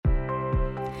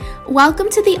Welcome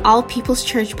to the All People's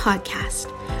Church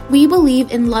podcast. We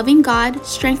believe in loving God,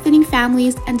 strengthening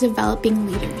families, and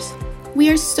developing leaders. We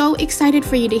are so excited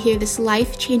for you to hear this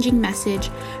life-changing message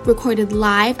recorded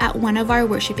live at one of our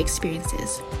worship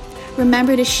experiences.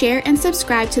 Remember to share and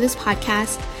subscribe to this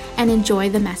podcast and enjoy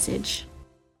the message.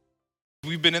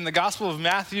 We've been in the Gospel of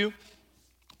Matthew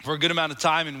for a good amount of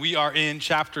time, and we are in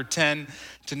chapter 10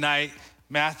 tonight.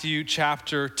 Matthew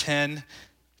chapter 10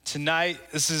 tonight.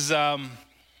 This is,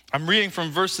 I'm reading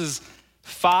from verses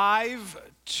 5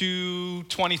 to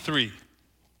 23.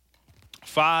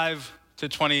 5 to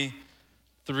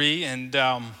 23, and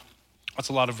that's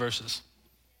a lot of verses.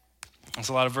 That's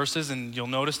a lot of verses, and you'll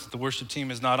notice that the worship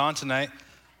team is not on tonight.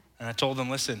 And I told them,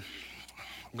 listen,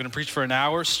 I'm gonna preach for an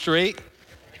hour straight,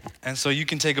 and so you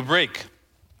can take a break.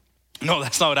 No,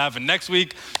 that's not what happened. Next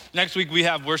week we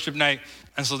have worship night,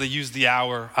 and so they use the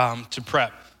hour to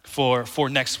prep for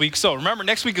next week. So remember,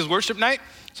 next week is worship night,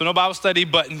 so no Bible study,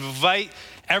 but invite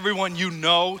everyone you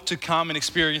know to come and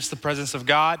experience the presence of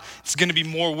God. It's gonna be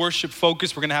more worship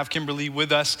focused. We're gonna have Kimberly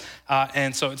with us,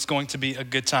 and so it's going to be a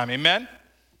good time. Amen?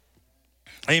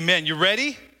 Amen. You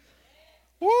ready?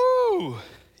 Woo!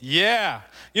 Yeah.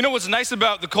 You know what's nice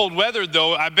about the cold weather,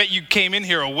 though? I bet you came in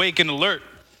here awake and alert.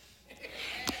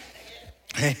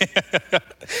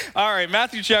 All right,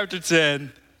 Matthew chapter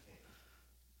 10,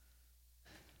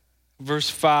 verse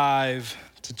 5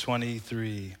 to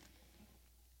 23.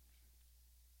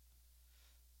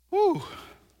 Woo.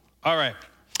 All right.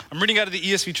 I'm reading out of the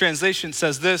ESV translation. It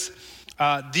says this,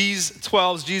 these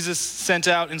 12 Jesus sent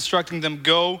out, instructing them,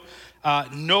 go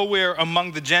nowhere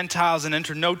among the Gentiles and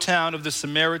enter no town of the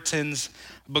Samaritans,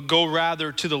 but go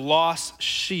rather to the lost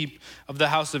sheep of the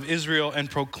house of Israel and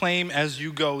proclaim as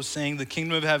you go, saying the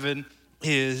kingdom of heaven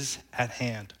is at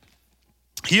hand.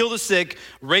 Heal the sick,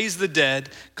 raise the dead,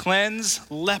 cleanse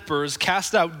lepers,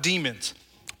 cast out demons.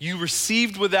 You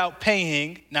received without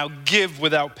paying, now give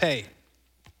without pay.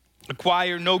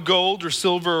 Acquire no gold or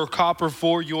silver or copper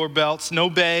for your belts, no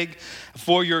bag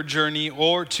for your journey,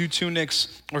 or 2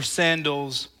 tunics or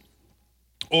sandals,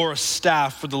 or a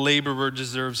staff, for the laborer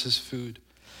deserves his food.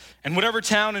 And whatever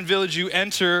town and village you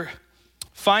enter,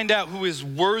 find out who is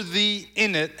worthy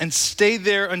in it and stay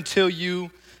there until you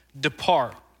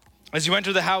depart. As you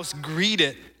enter the house, greet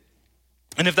it.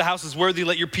 And if the house is worthy,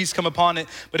 let your peace come upon it.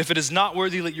 But if it is not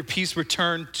worthy, let your peace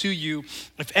return to you.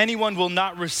 If anyone will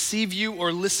not receive you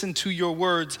or listen to your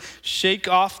words, shake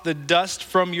off the dust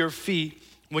from your feet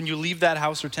when you leave that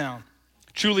house or town.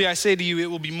 Truly, I say to you, it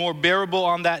will be more bearable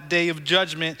on that day of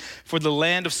judgment for the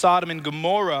land of Sodom and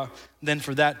Gomorrah than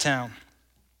for that town.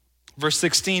 Verse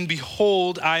 16,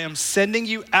 behold, I am sending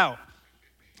you out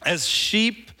as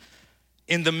sheep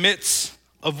in the midst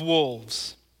of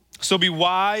wolves. So be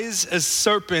wise as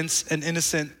serpents and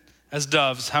innocent as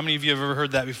doves. How many of you have ever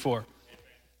heard that before?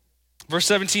 Verse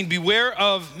 17, beware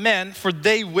of men, for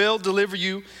they will deliver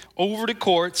you over to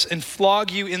courts and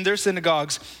flog you in their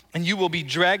synagogues, and you will be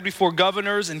dragged before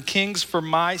governors and kings for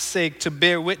my sake, to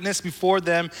bear witness before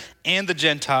them and the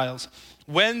Gentiles.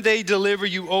 When they deliver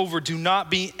you over, do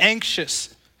not be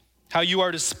anxious how you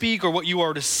are to speak or what you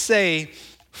are to say,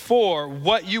 for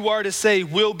what you are to say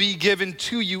will be given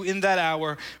to you in that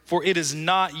hour. For it is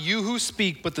not you who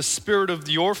speak, but the Spirit of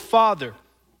your Father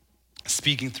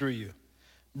speaking through you.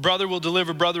 Brother will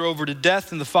deliver brother over to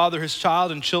death, and the father his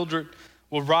child, and children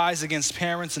will rise against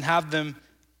parents and have them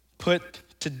put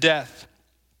to death.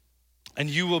 And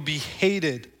you will be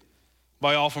hated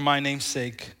by all for my name's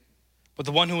sake. But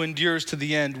the one who endures to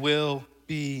the end will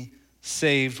be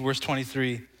saved. Verse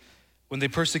 23. When they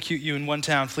persecute you in one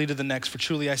town, flee to the next. For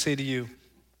truly I say to you,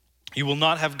 you will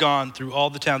not have gone through all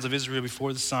the towns of Israel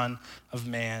before the Son of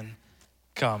Man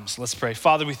comes. Let's pray.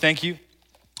 Father, we thank you,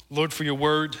 Lord, for your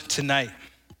word tonight.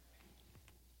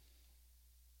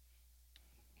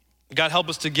 God, help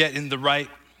us to get in the right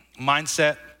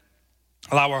mindset.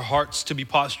 Allow our hearts to be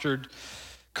postured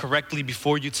correctly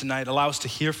before you tonight. Allow us to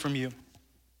hear from you.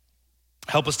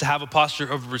 Help us to have a posture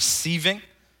of receiving.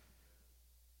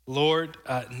 Lord,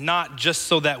 not just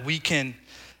so that we can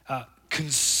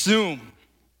consume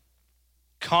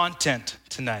content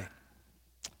tonight,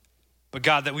 but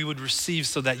God, that we would receive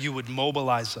so that you would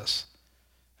mobilize us,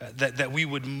 that we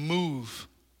would move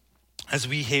as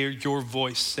we hear your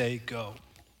voice say, go.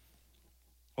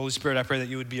 Holy Spirit, I pray that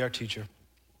you would be our teacher.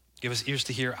 Give us ears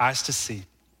to hear, eyes to see.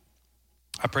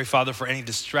 I pray, Father, for any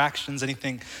distractions,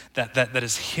 anything that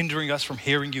is hindering us from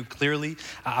hearing you clearly.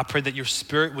 I pray that your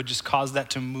Spirit would just cause that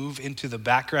to move into the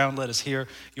background. Let us hear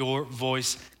your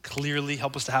voice clearly.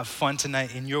 Help us to have fun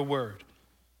tonight in your word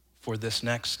for this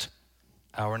next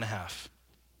hour and a half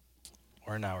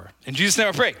or an hour. In Jesus' name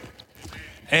I pray.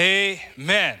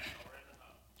 Amen.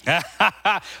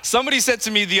 Somebody said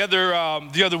to me the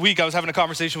other week, I was having a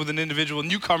conversation with an individual,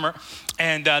 newcomer,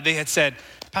 and they had said,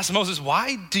 Pastor Moses,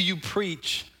 why do you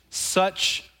preach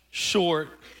such short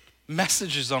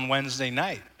messages on Wednesday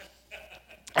night?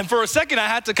 And for a second, I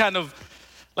had to kind of,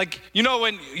 like, you know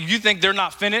when you think they're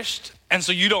not finished, and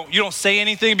so you don't say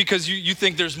anything because you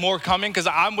think there's more coming, because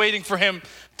I'm waiting for him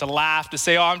to laugh, to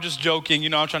say, oh, I'm just joking,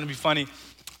 I'm trying to be funny.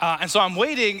 And so I'm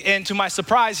waiting, and to my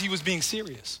surprise, he was being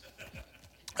serious.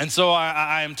 And so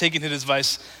I am taking his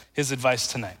advice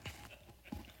tonight.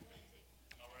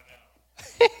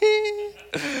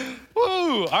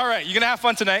 Woo! All right, you're gonna have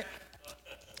fun tonight.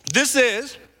 I'm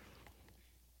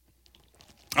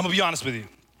gonna be honest with you.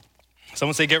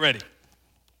 Someone say, get ready.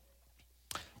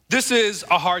 This is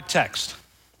a hard text.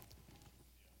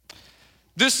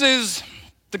 This is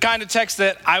the kind of text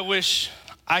that I wish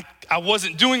I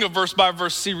wasn't doing a verse by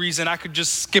verse series and I could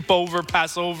just skip over,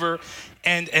 pass over,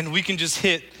 and we can just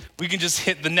hit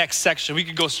the next section. We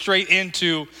could go straight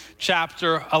into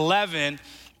chapter 11.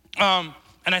 And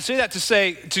I say that to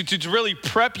say, to really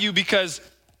prep you, because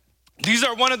these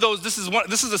are one of those, this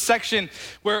is a section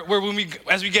where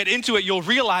as we get into it, you'll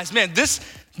realize, man, this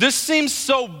seems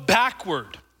so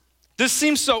backward. This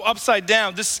seems so upside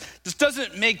down. This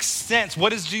doesn't make sense.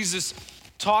 What is Jesus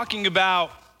talking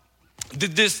about?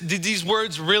 Did these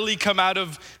words really come out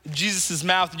of Jesus'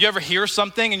 mouth? Did you ever hear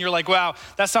something and you're like, wow,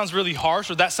 that sounds really harsh,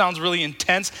 or that sounds really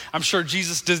intense? I'm sure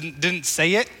Jesus didn't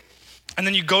say it. And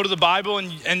then you go to the Bible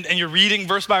and you're reading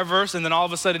verse by verse, and then all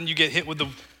of a sudden you get hit with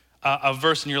a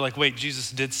verse and you're like, wait,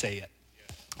 Jesus did say it.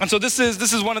 And so this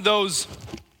is one of those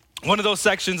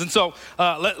sections. And so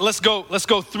let's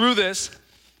go through this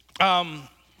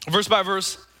verse by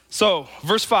verse. So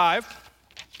verse 5.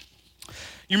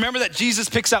 You remember that Jesus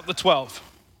picks out the 12.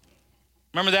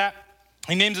 Remember that?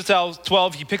 He names the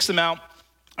 12, he picks them out,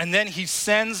 and then he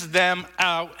sends them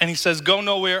out, and he says, go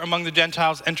nowhere among the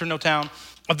Gentiles, enter no town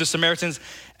of the Samaritans,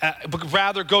 but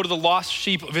rather go to the lost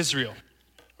sheep of Israel,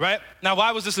 right? Now,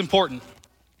 why was this important?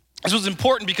 This was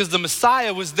important because the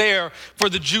Messiah was there for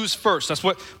the Jews first. That's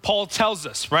what Paul tells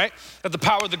us, right? That the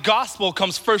power of the gospel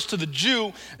comes first to the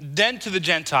Jew, then to the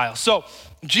Gentile. So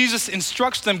Jesus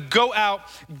instructs them, go out,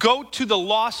 go to the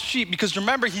lost sheep, because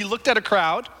remember, he looked at a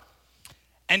crowd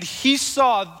and he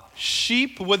saw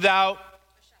sheep without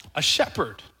a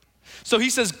shepherd. So he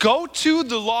says, go to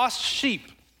the lost sheep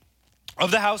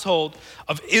of the household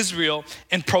of Israel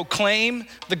and proclaim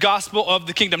the gospel of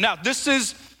the kingdom. Now, this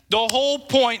is the whole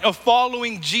point of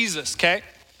following Jesus, okay?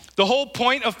 The whole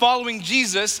point of following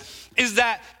Jesus is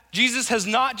that Jesus has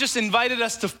not just invited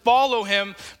us to follow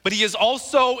him, but he has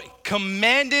also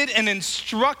commanded and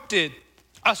instructed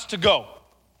us to go.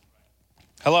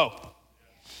 Hello.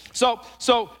 So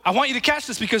I want you to catch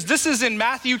this, because this is in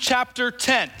Matthew chapter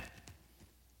 10.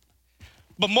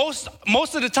 But most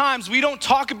of the times we don't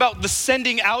talk about the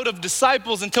sending out of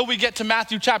disciples until we get to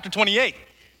Matthew chapter 28,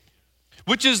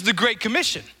 which is the Great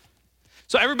Commission.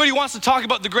 So everybody wants to talk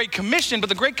about the Great Commission, but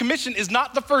the Great Commission is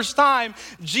not the first time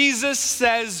Jesus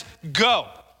says go.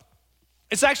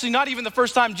 It's actually not even the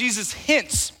first time Jesus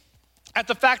hints at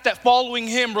the fact that following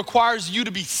him requires you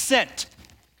to be sent.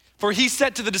 For he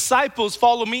said to the disciples,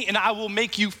 follow me and I will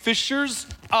make you fishers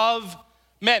of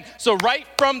men. So right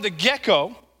from the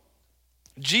get-go,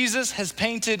 Jesus has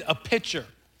painted a picture,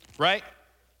 right?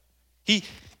 He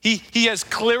has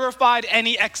clarified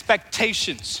any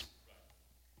expectations,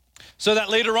 so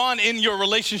that later on in your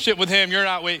relationship with him, you're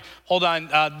not, wait, hold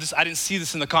on, I didn't see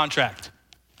this in the contract.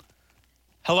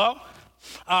 Hello?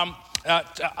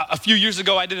 A few years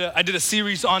ago, I did a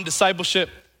series on discipleship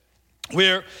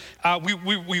where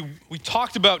we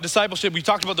talked about discipleship. We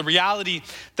talked about the reality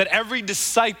that every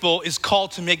disciple is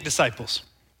called to make disciples.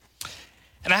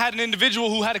 And I had an individual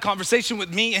who had a conversation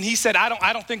with me, and he said,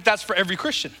 I don't think that's for every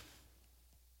Christian.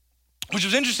 Which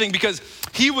was interesting, because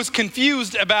he was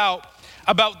confused about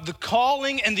the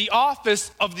calling and the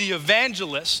office of the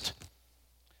evangelist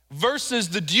versus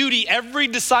the duty every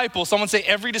disciple, someone say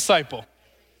every disciple.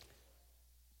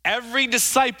 Every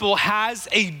disciple has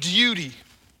a duty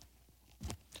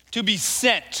to be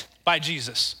sent by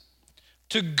Jesus,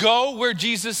 to go where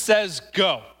Jesus says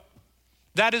go.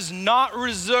 That is not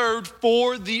reserved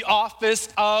for the office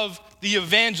of the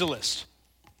evangelist.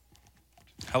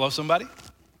 Hello, somebody?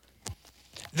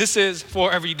 This is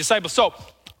for every disciple. So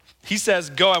he says,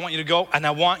 go, I want you to go, and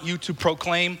I want you to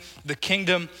proclaim the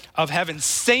kingdom of heaven.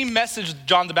 Same message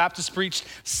John the Baptist preached,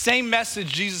 same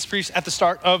message Jesus preached at the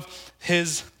start of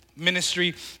his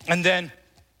ministry. And then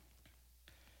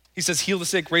he says, heal the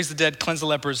sick, raise the dead, cleanse the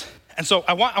lepers. And so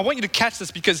I want you to catch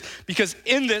this, because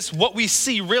in this, what we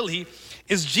see really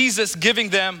is Jesus giving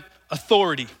them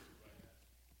authority.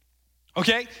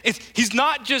 Okay? He's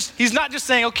not just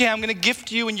saying, okay, I'm gonna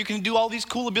gift you and you can do all these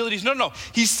cool abilities. No.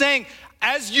 He's saying,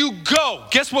 as you go,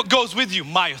 guess what goes with you?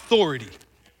 My authority.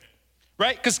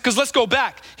 Right? Because let's go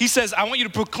back. He says, I want you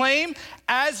to proclaim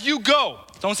as you go.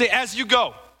 Don't say as you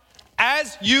go.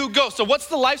 As you go. So what's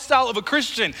the lifestyle of a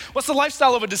Christian? What's the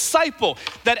lifestyle of a disciple?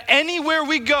 That anywhere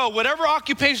we go, whatever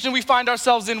occupation we find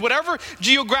ourselves in, whatever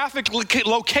geographic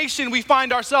location we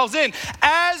find ourselves in,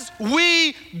 as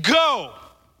we go,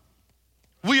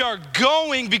 we are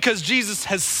going because Jesus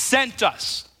has sent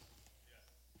us.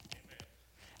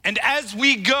 And as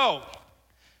we go,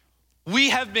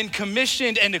 we have been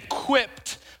commissioned and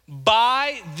equipped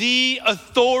by the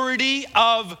authority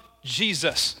of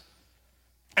Jesus.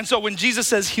 And so when Jesus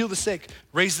says, heal the sick,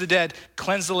 raise the dead,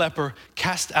 cleanse the leper,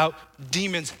 cast out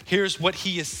demons, here's what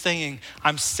he is saying.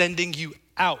 I'm sending you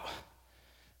out,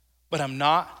 but I'm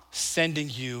not sending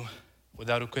you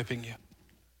without equipping you.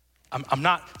 I'm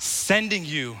not sending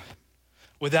you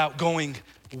without going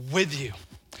with you.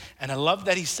 And I love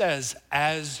that he says,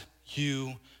 as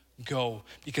you go,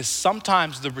 because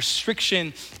sometimes the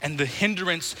restriction and the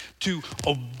hindrance to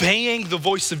obeying the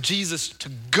voice of Jesus to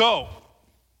go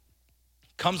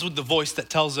comes with the voice that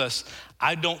tells us,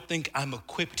 I don't think I'm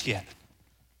equipped yet.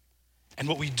 And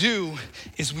what we do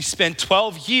is we spend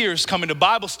 12 years coming to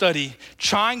Bible study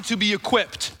trying to be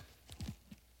equipped.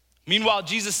 Meanwhile,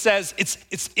 Jesus says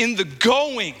it's in the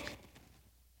going.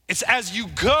 It's as you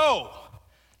go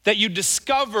that you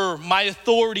discover my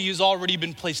authority has already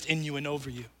been placed in you and over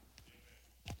you.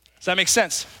 Does that make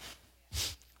sense?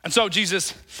 And so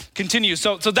Jesus continues.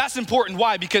 So that's important.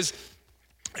 Why? Because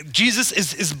Jesus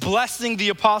is blessing the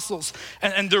apostles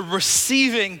and they're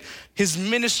receiving his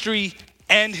ministry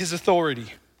and his authority.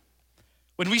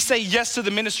 When we say yes to the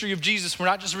ministry of Jesus, we're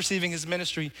not just receiving his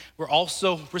ministry, we're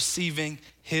also receiving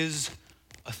his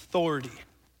authority,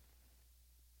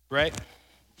 right?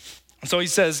 And so he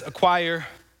says, acquire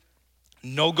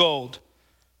no gold,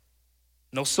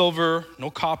 no silver, no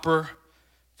copper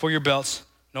for your belts,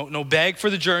 no bag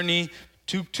for the journey,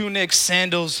 2 tunics,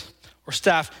 sandals, or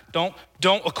staff. Don't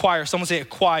acquire. Someone say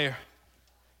acquire.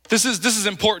 This is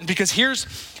important because here's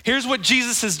what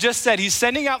Jesus has just said. He's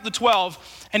sending out the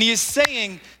 12 and he is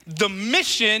saying the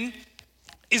mission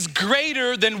is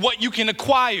greater than what you can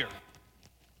acquire.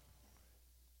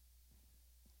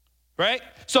 Right?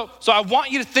 So I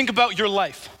want you to think about your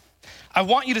life. I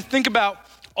want you to think about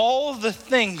all the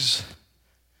things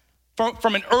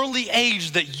from an early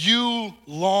age that you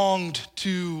longed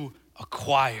to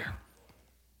acquire.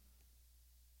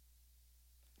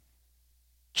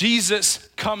 Jesus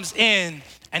comes in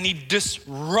and he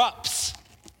disrupts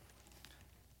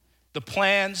the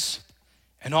plans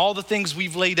and all the things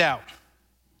we've laid out.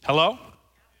 Hello?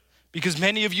 Because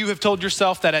many of you have told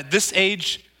yourself that at this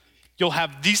age, you'll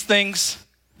have these things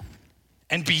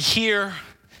and be here,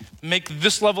 make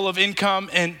this level of income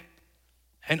and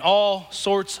all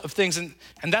sorts of things. And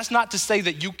that's not to say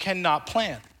that you cannot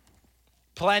plan.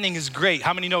 Planning is great.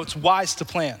 How many know it's wise to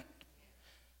plan?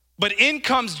 But in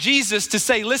comes Jesus to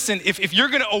say, listen, if you're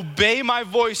gonna obey my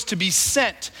voice to be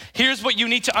sent, here's what you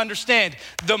need to understand.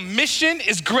 The mission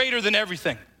is greater than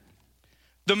everything.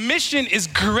 The mission is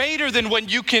greater than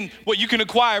what you can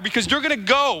acquire, because you're gonna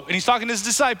go, and he's talking to his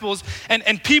disciples,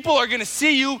 and people are gonna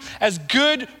see you as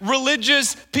good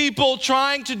religious people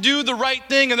trying to do the right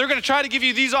thing, and they're gonna try to give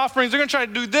you these offerings, they're gonna try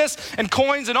to do this, and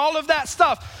coins, and all of that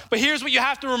stuff. But here's what you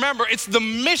have to remember, it's the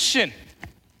mission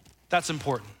that's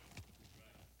important.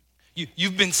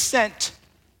 You've been sent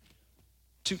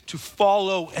to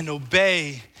follow and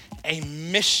obey a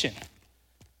mission.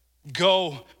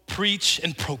 Go preach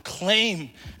and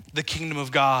proclaim the kingdom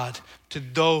of God to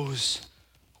those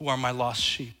who are my lost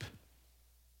sheep.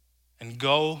 And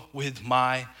go with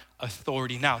my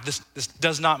authority. Now, this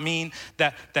does not mean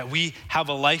that we have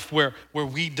a life where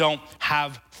we don't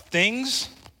have things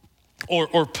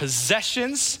or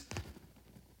possessions.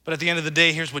 But at the end of the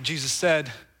day, here's what Jesus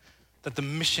said, that the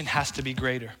mission has to be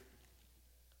greater.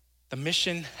 The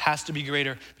mission has to be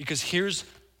greater, because here's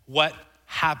what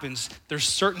happens. There's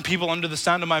certain people under the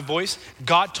sound of my voice,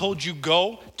 God told you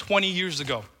go 20 years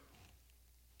ago,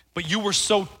 but you were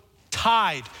so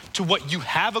tied to what you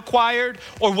have acquired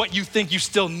or what you think you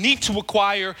still need to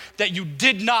acquire that you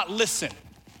did not listen.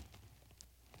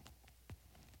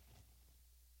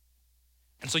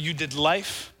 And so you did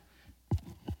life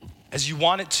as you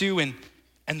wanted to,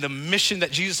 and the mission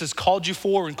that Jesus has called you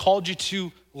for and called you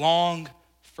to, long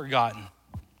forgotten.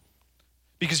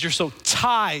 Because you're so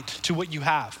tied to what you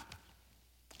have.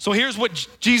 So here's what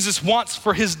Jesus wants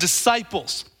for his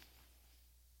disciples.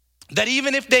 that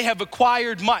even if they have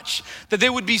acquired much, that they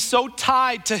would be so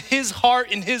tied to his heart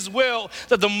and his will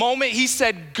that the moment he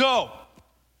said go,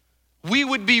 we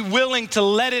would be willing to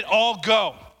let it all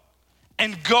go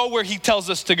and go where he tells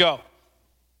us to go.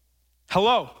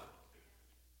 Hello?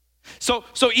 So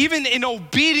even in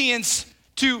obedience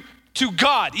to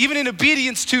God, even in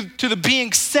obedience to the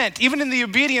being sent, even in the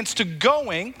obedience to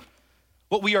going,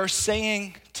 what we are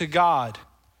saying to God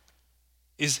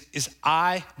is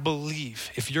I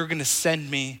believe if you're gonna send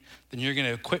me, then you're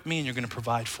gonna equip me and you're gonna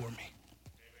provide for me.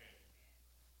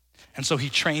 And so he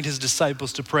trained his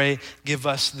disciples to pray, give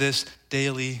us this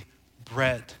daily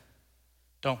bread.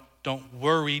 Don't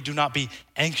worry, do not be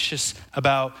anxious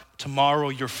about tomorrow.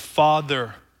 Your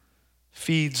Father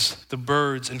feeds the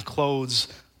birds and clothes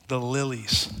the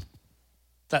lilies.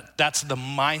 That's the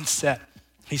mindset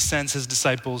he sends his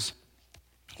disciples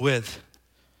with.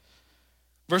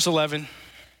 Verse 11,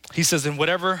 he says, in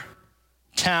whatever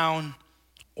town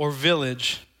or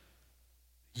village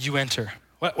you enter.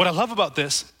 What I love about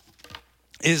this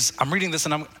is I'm reading this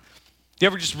and you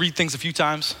ever just read things a few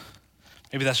times?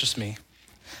 Maybe that's just me.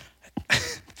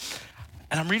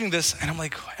 And I'm reading this and I'm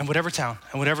like, and whatever town,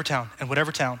 and whatever town, and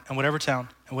whatever town, and whatever town,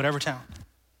 and whatever town.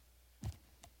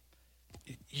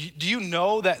 Do you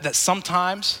know that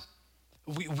sometimes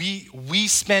we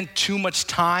spend too much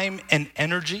time and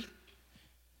energy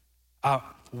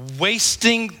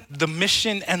wasting the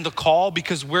mission and the call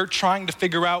because we're trying to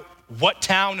figure out what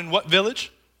town and what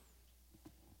village?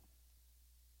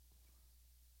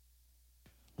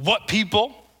 What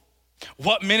people?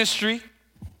 What ministry?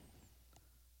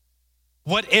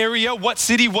 What area, what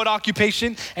city, what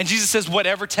occupation? And Jesus says,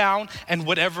 whatever town and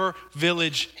whatever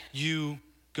village you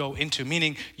go into.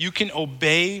 Meaning you can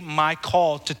obey my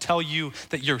call to tell you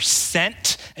that you're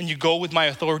sent and you go with my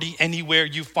authority anywhere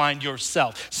you find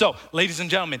yourself. So, ladies and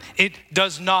gentlemen, it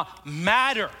does not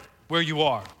matter where you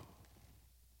are.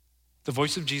 The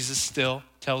voice of Jesus still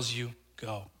tells you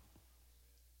go.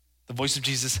 The voice of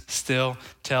Jesus still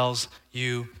tells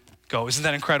you go. Isn't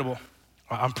that incredible?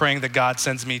 I'm praying that God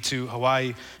sends me to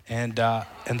Hawaii, and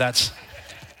that's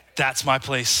my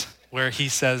place where he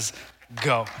says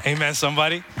go. Amen,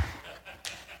 somebody?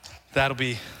 That'll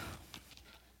be.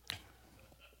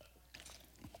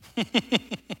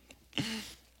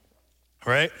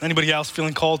 Right? Anybody else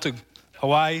feeling called to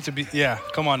Hawaii to be? Yeah,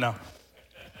 come on now.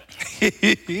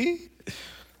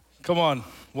 Come on,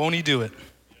 won't he do it?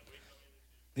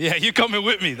 Yeah, you coming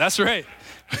with me, that's right.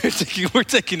 We're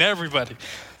taking everybody.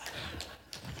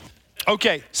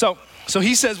 Okay, so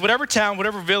he says, whatever town,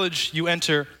 whatever village you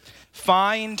enter,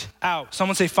 find out.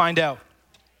 Someone say find out.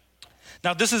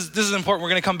 Now this is important, we're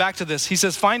gonna come back to this. He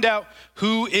says, find out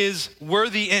who is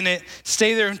worthy in it,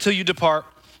 stay there until you depart.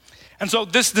 And so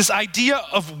this idea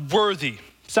of worthy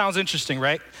sounds interesting,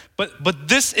 right? But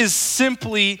this is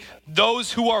simply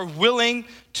those who are willing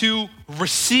to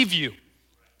receive you.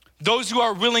 Those who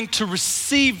are willing to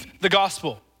receive the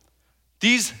gospel.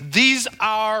 These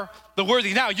are the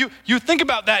worthy. Now, you think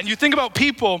about that and you think about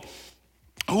people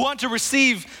who want to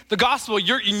receive the gospel.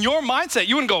 In your mindset,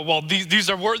 you wouldn't go, well, these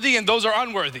are worthy and those are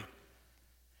unworthy.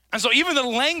 And so even the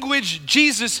language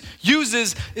Jesus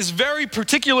uses is very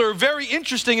particular, very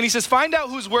interesting. And he says, find out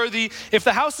who's worthy. If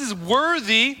the house is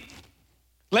worthy,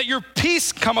 let your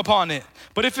peace come upon it.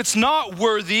 But if it's not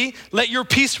worthy, let your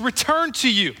peace return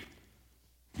to you.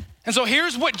 And so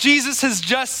here's what Jesus has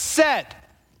just said.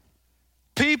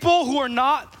 People who are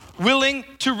not willing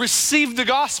to receive the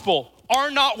gospel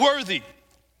are not worthy.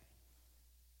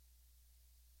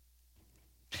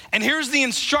 And here's the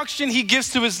instruction he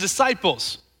gives to his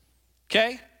disciples,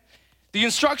 okay? The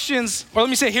instructions, or let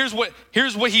me say, here's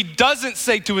what he doesn't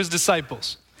say to his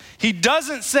disciples. He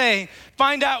doesn't say,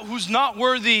 find out who's not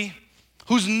worthy,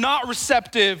 who's not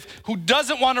receptive, who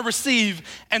doesn't want to receive,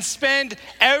 and spend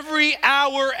every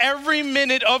hour, every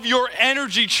minute of your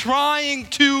energy trying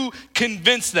to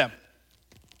convince them.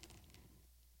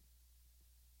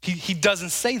 He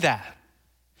doesn't say that.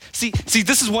 See,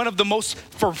 this is one of the most,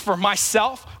 for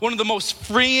myself, one of the most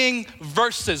freeing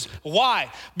verses.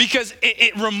 Why? Because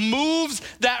it removes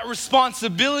that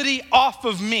responsibility off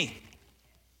of me.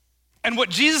 And what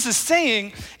Jesus is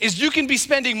saying is you can be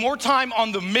spending more time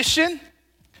on the mission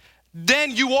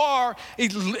than you are,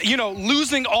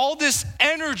 losing all this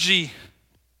energy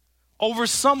over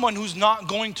someone who's not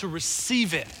going to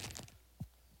receive it.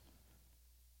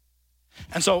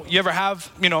 And so you ever have,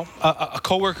 a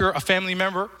coworker, a family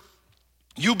member,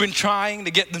 you've been trying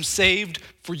to get them saved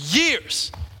for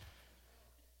years.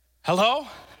 Hello?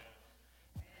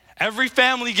 Every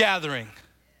family gathering.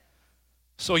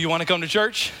 So you want to come to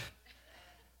church?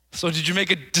 So did you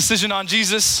make a decision on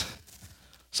Jesus?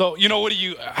 So,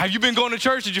 have you been going to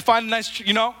church? Did you find a nice,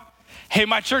 hey,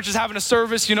 my church is having a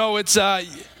service, it's,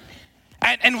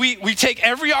 and we take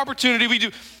every opportunity we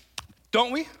do,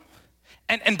 don't we?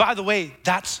 And by the way,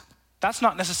 that's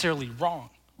not necessarily wrong,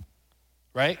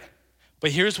 right?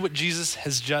 But here's what Jesus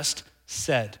has just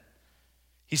said.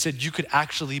 He said you could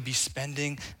actually be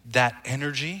spending that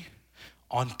energy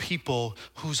on people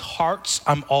whose hearts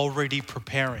I'm already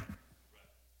preparing.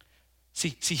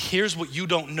 See, here's what you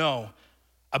don't know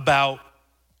about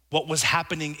what was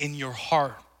happening in your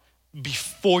heart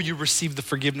before you received the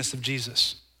forgiveness of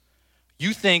Jesus.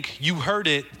 You think you heard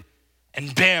it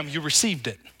and bam, you received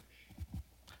it.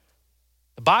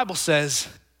 The Bible says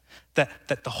that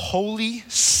the Holy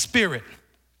Spirit,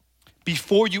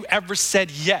 before you ever said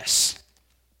yes,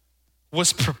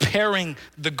 was preparing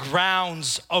the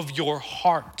grounds of your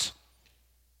heart.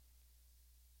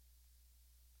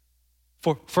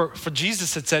 For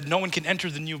Jesus had said, no one can enter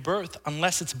the new birth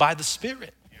unless it's by the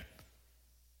Spirit.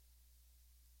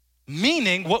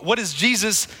 Meaning, what is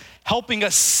Jesus helping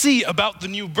us see about the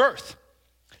new birth?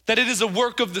 That it is a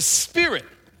work of the Spirit.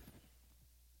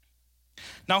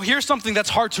 Now, here's something that's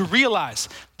hard to realize.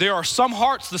 There are some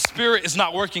hearts the Spirit is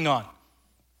not working on.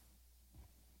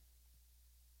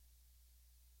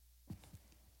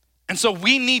 And so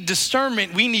we need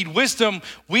discernment, we need wisdom,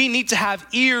 we need to have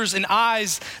ears and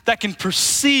eyes that can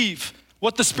perceive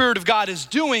what the Spirit of God is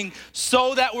doing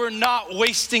so that we're not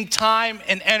wasting time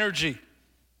and energy,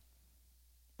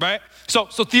 right? So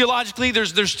theologically,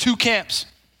 there's two camps,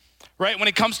 right? When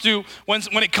it comes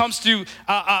to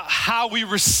how we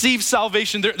receive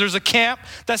salvation, there's a camp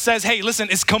that says, hey, listen,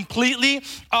 it's completely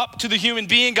up to the human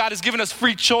being. God has given us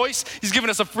free choice. He's given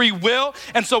us a free will.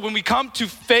 And so when we come to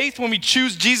faith, when we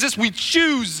choose Jesus, we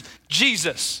choose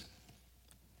Jesus.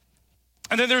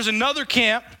 And then there's another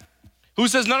camp who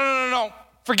says, no.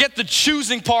 Forget the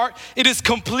choosing part. It is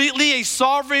completely a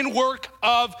sovereign work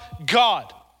of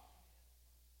God,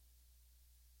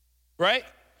 right?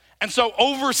 And so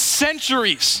over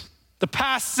centuries, the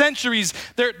past centuries,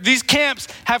 these camps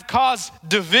have caused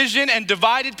division and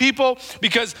divided people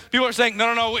because people are saying,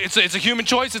 no, it's a human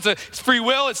choice, it's free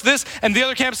will, it's this. And the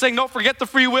other camp is saying, no, forget the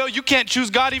free will. You can't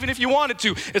choose God even if you wanted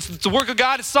to. It's the work of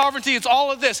God, it's sovereignty, it's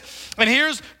all of this. And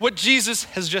here's what Jesus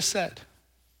has just said.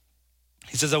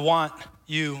 He says, I want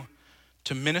you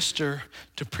to minister,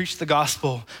 to preach the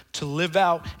gospel, to live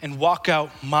out and walk out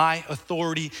my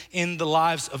authority in the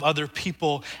lives of other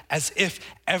people as if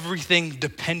everything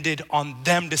depended on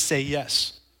them to say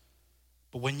yes.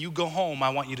 But when you go home,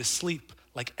 I want you to sleep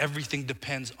like everything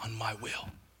depends on my will.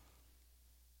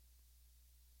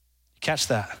 Catch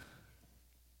that?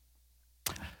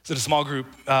 I was at a small group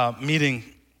meeting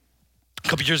a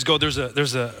couple years ago. There's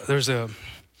an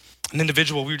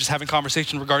individual, we were just having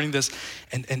conversation regarding this,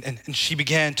 and she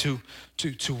began to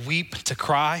weep, to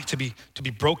cry, to be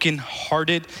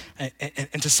brokenhearted,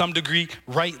 and to some degree,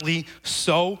 rightly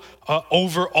so,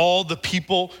 over all the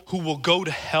people who will go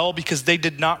to hell because they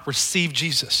did not receive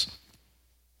Jesus.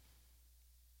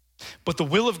 But the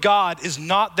will of God is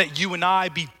not that you and I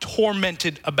be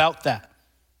tormented about that.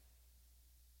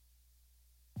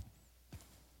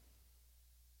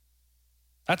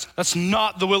 That's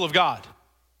not the will of God.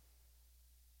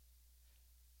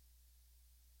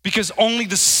 Because only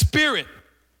the Spirit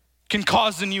can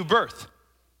cause the new birth.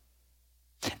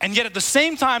 And yet at the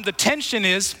same time, the tension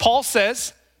is, Paul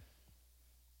says,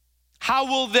 how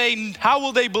will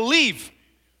they believe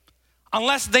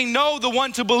unless they know the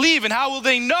one to believe? And how will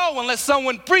they know unless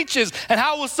someone preaches? And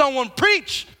how will someone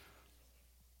preach?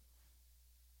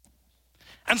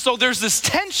 And so there's this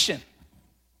tension.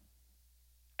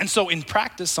 And so in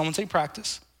practice, someone say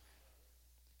practice,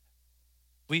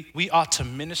 we ought to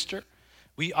minister.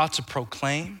 We ought to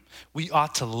proclaim, we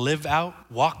ought to live out,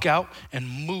 walk out, and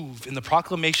move in the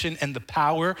proclamation and the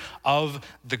power of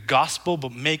the gospel.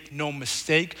 But make no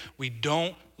mistake, we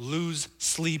don't lose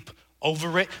sleep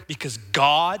over it because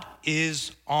God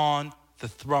is on the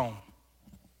throne.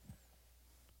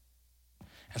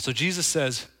 And so Jesus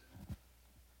says,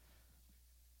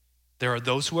 there are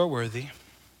those who are worthy,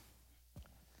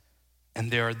 and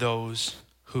there are those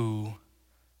who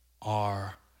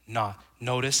are not.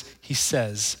 Notice he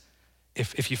says,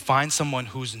 if you find someone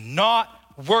who's not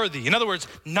worthy, in other words,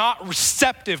 not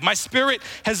receptive, my Spirit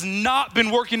has not been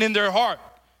working in their heart,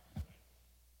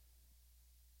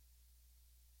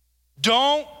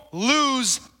 don't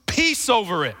lose peace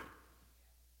over it.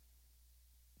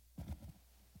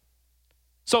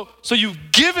 So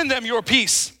you've given them your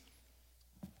peace.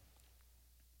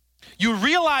 You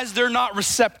realize they're not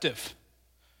receptive.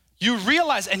 You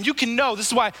realize, and you can know,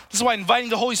 this is why inviting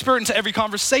the Holy Spirit into every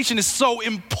conversation is so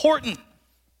important.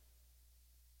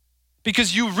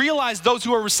 because you realize those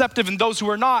who are receptive and those who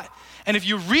are not. And if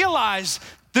you realize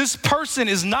this person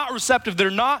is not receptive, they're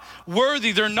not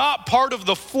worthy, they're not part of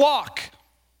the flock,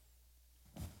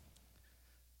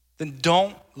 then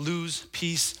don't lose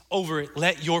peace over it.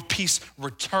 Let your peace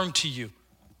return to you.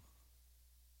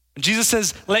 When Jesus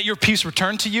says, let your peace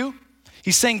return to you,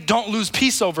 he's saying don't lose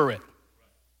peace over it.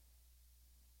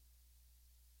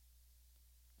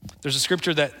 There's a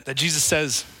scripture that Jesus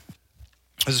says,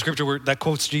 there's a scripture that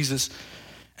quotes Jesus,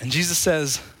 and Jesus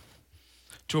says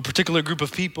to a particular group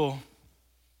of people,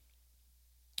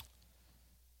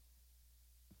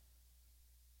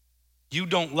 you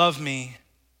don't love me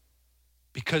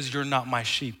because you're not my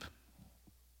sheep.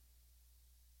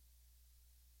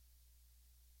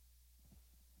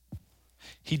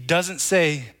 He doesn't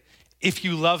say, if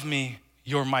you love me,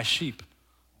 you're my sheep.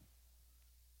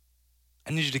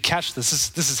 I need you to catch this.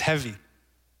 This is heavy.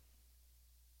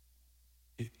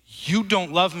 You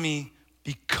don't love me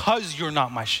because you're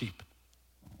not my sheep.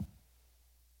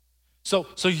 So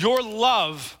your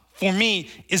love for me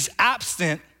is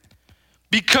absent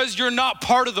because you're not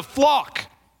part of the flock.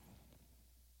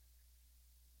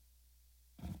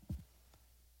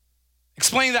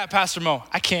 Explain that, Pastor Mo.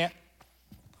 I can't.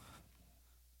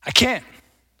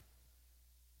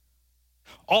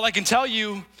 All I can tell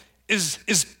you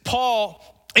is Paul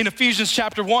in Ephesians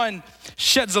chapter 1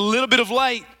 sheds a little bit of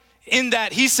light in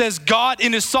that he says God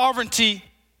in his sovereignty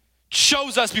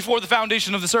chose us before the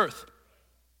foundation of this earth.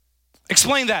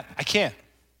 Explain that. I can't.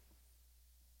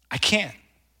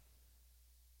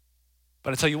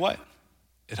 But I tell you what,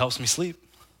 it helps me sleep.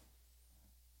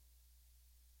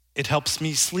 It helps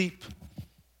me sleep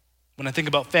when I think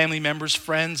about family members,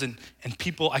 friends, and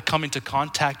people I come into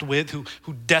contact with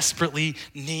who desperately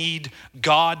need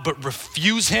God but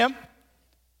refuse him.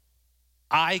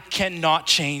 I cannot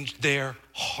change their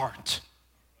heart.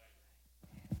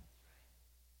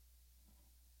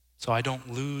 So I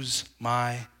don't lose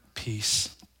my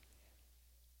peace.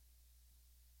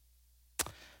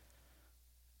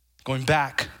 Going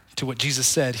back to what Jesus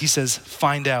said, he says,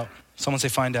 find out. Someone say,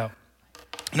 find out.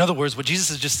 In other words, what Jesus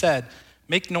has just said,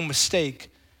 make no mistake,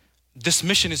 this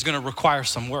mission is going to require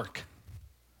some work.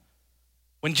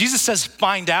 When Jesus says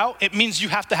find out, it means you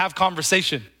have to have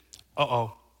conversation.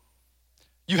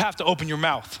 You have to open your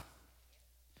mouth.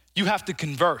 You have to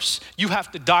converse. You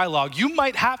have to dialogue. You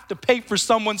might have to pay for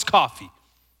someone's coffee.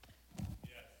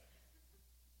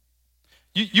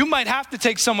 You might have to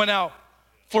take someone out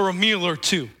for a meal or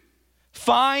two.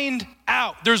 Find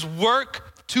out. There's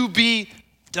work to be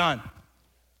done.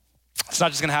 It's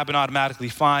not just gonna happen automatically.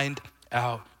 Find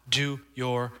out. Do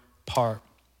your part.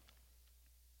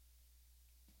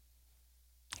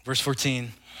 Verse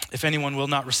 14, if anyone will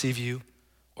not receive you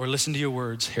or listen to your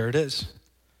words, here it is.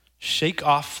 Shake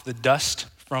off the dust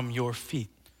from your feet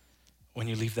when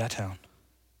you leave that town.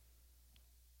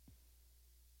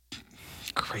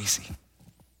 Crazy.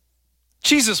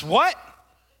 Jesus, what?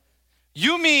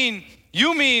 You mean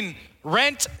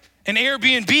rent an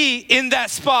Airbnb in that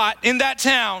spot, in that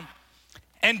town,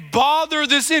 and bother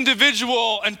this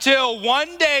individual until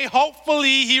one day,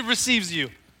 hopefully, he receives you?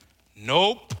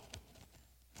 Nope.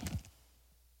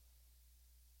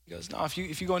 He goes, no, if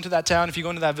you go into that town, if you go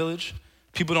into that village,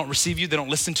 people don't receive you, they don't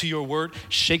listen to your word,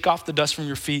 shake off the dust from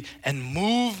your feet and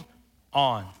move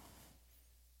on.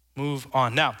 Move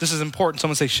on. Now, this is important.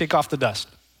 Someone say, shake off the dust.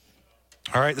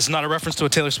 All right, this is not a reference to a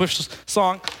Taylor Swift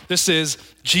song. This is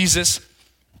Jesus.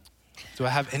 Do I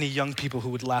have any young people who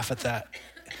would laugh at that?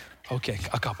 Okay,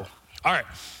 a couple. All right.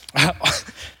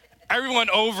 Everyone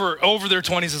over their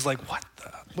 20s is like,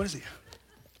 what is he?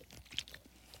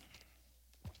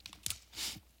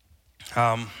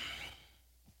 The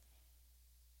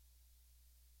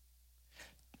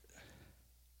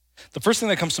first thing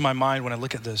that comes to my mind when I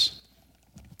look at this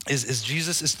is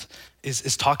Jesus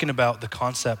is talking about the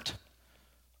concept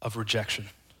of rejection.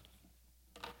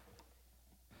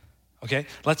 Okay?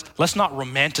 Let's not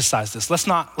romanticize this. Let's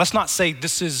not say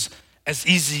this is as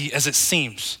easy as it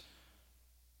seems.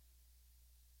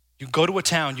 You go to a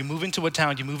town, you move into a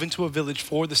town, you move into a village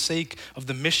for the sake of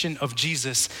the mission of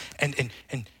Jesus, and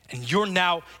you're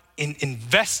now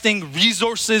investing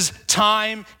resources,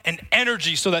 time, and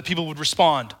energy so that people would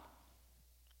respond.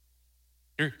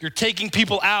 You're taking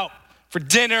people out for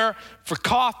dinner, for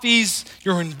coffees.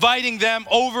 You're inviting them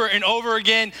over and over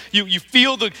again. You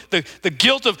feel the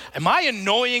guilt of, am I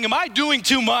annoying? Am I doing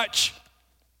too much?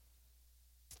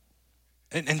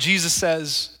 And Jesus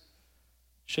says,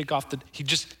 shake off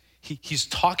he's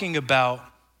talking about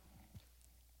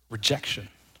rejection.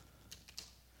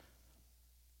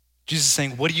 Jesus is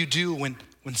saying, what do you do when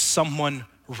someone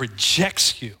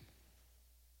rejects you?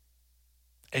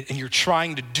 and you're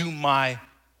trying to do my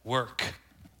work.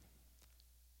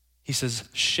 He says,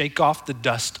 shake off the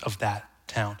dust of that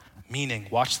town. Meaning,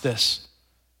 watch this.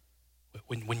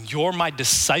 When you're my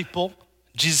disciple,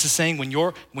 Jesus is saying, when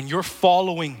you're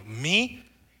following me,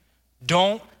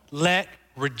 don't let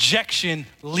rejection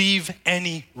leave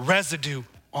any residue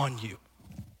on you.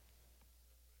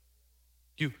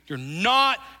 You're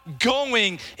not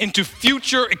going into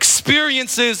future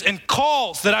experiences and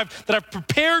calls that I've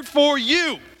prepared for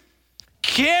you,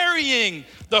 carrying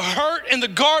the hurt and the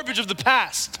garbage of the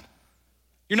past.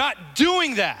 You're not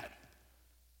doing that.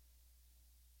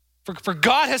 For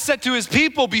God has said to his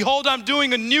people, behold, I'm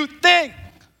doing a new thing.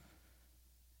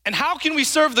 And how can we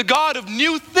serve the God of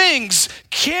new things,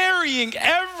 carrying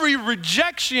every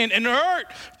rejection and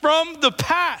hurt from the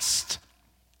past?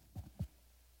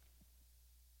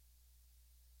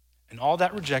 And all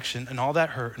that rejection and all that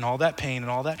hurt and all that pain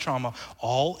and all that trauma,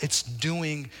 all it's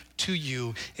doing to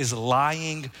you is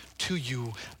lying to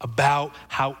you about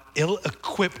how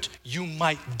ill-equipped you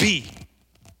might be,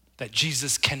 that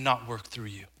Jesus cannot work through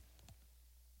you.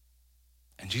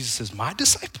 And Jesus says, my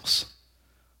disciples,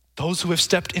 those who have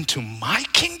stepped into my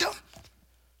kingdom,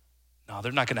 no,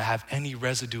 they're not gonna have any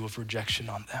residue of rejection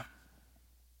on them.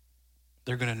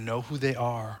 They're gonna know who they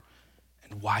are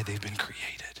and why they've been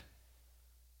created.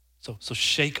 So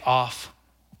shake off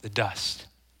the dust.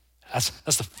 That's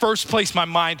the first place my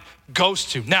mind goes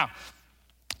to. Now,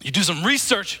 you do some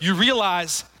research, you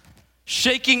realize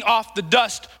shaking off the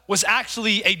dust was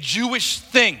actually a Jewish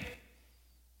thing.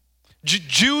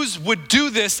 Jews would do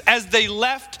this as they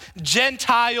left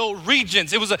Gentile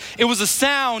regions. It was a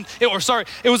sign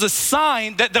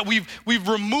that we've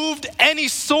removed any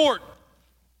sort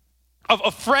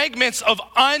of fragments of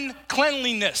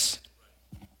uncleanliness,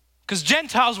 because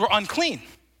Gentiles were unclean.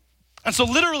 And so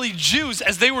literally Jews,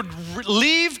 as they would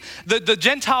leave the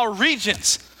Gentile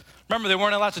regions, remember, they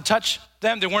weren't allowed to touch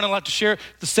them. They weren't allowed to share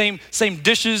the same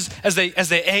dishes as they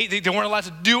ate. They weren't allowed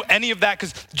to do any of that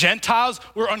because Gentiles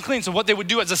were unclean. So what they would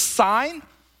do as a sign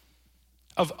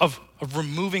of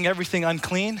removing everything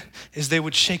unclean is they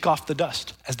would shake off the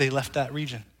dust as they left that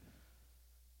region.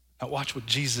 Now watch what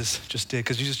Jesus just did,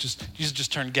 because Jesus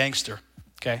just turned gangster,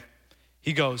 okay?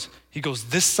 He goes,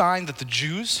 this sign that the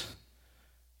Jews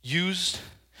used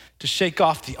to shake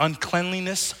off the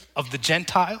uncleanliness of the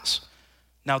Gentiles,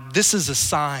 now this is a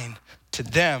sign to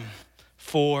them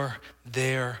for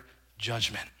their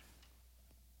judgment.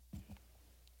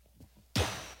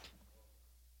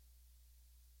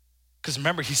 Because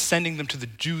remember, he's sending them to the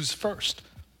Jews first,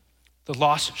 the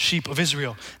lost sheep of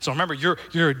Israel. So remember, you're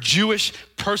a Jewish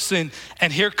person,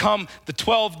 and here come the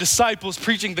 12 disciples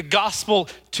preaching the gospel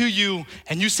to you,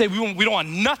 and you say, we don't want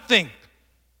nothing.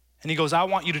 And he goes, I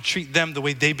want you to treat them the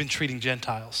way they've been treating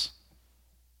Gentiles.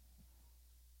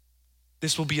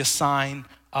 This will be a sign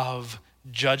of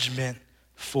judgment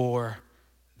for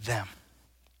them.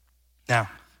 Now,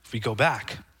 if we go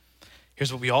back,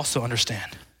 here's what we also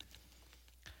understand.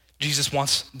 Jesus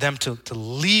wants them to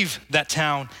leave that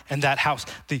town and that house.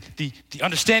 The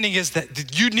understanding is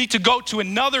that you need to go to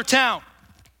another town.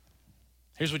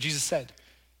 Here's what Jesus said.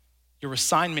 Your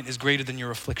assignment is greater than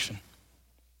your affliction.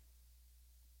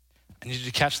 I need you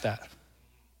to catch that.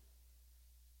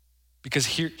 Because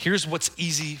here's what's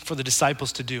easy for the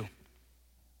disciples to do.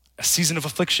 A season of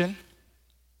affliction,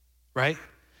 right,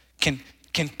 can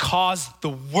cause the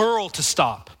world to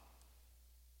stop.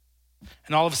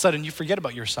 And all of a sudden, you forget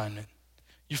about your assignment.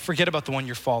 You forget about the one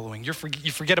you're following. You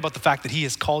forget about the fact that he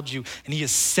has called you and he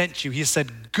has sent you. He has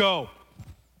said, go.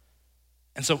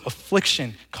 And so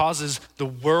affliction causes the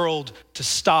world to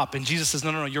stop. And Jesus says,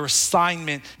 no, your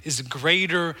assignment is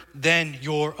greater than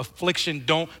your affliction.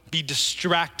 Don't be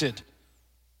distracted.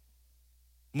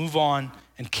 Move on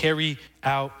and carry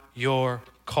out your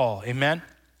call. Amen?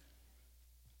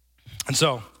 And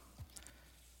so,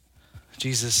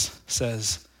 Jesus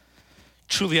says,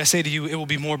 truly I say to you, it will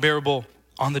be more bearable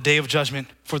on the day of judgment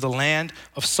for the land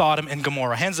of Sodom and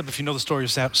Gomorrah. Hands up if you know the story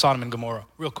of Sodom and Gomorrah,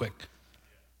 real quick.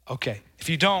 Okay, if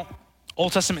you don't,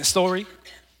 Old Testament story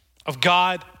of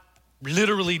God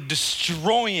literally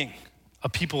destroying a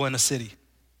people in a city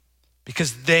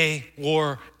because they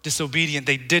were disobedient.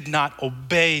 They did not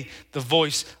obey the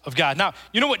voice of God. Now,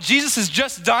 you know what Jesus has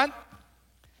just done?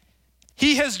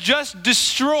 He has just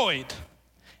destroyed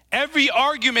every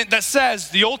argument that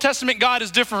says the Old Testament God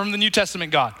is different from the New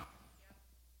Testament God.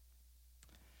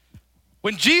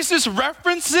 When Jesus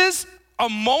references a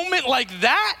moment like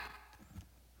that,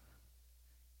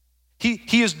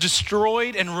 he has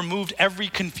destroyed and removed every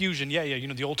confusion. Yeah, you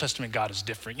know, the Old Testament God is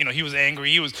different. You know, he was angry,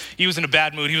 he was in a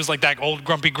bad mood, he was like that old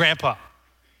grumpy grandpa.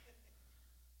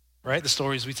 Right, the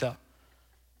stories we tell.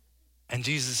 And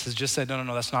Jesus has just said,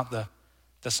 no, that's not a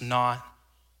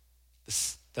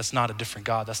different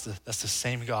God. That's the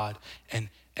same God. And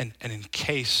in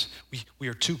case we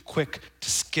are too quick to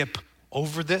skip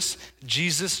over this,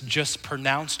 Jesus just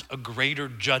pronounced a greater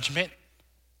judgment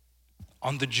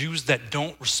on the Jews that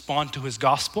don't respond to his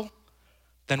gospel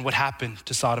than what happened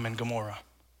to Sodom and Gomorrah.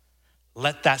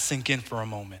 Let that sink in for a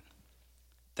moment.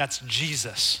 That's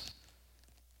Jesus.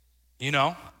 You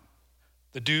know,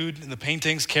 the dude in the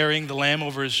paintings carrying the lamb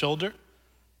over his shoulder.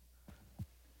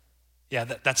 Yeah,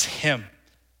 that's him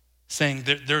saying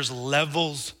there's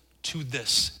levels to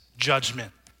this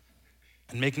judgment.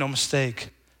 And make no mistake,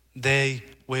 they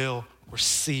will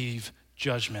receive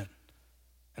judgment.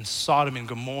 And Sodom and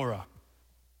Gomorrah,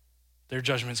 their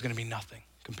judgment is going to be nothing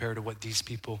compared to what these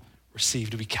people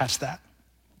received. Do we catch that?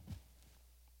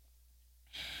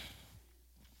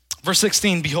 Verse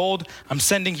 16, behold, I'm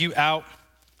sending you out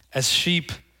as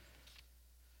sheep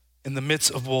in the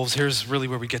midst of wolves. Here's really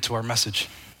where we get to our message.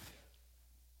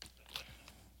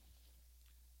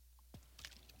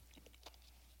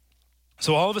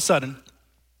 So all of a sudden,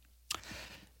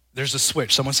 there's a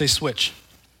switch. Someone say switch.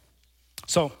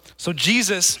 So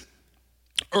Jesus,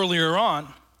 earlier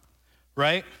on,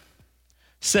 right,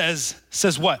 says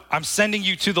what? I'm sending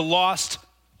you to the lost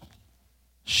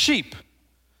sheep.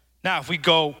 Now, if we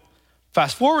go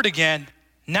fast forward again,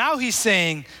 now he's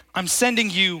saying, I'm sending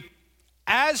you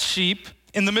as sheep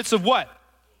in the midst of what?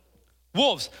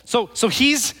 Wolves. So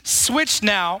he's switched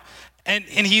now, and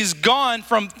he's gone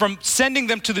from sending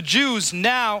them to the Jews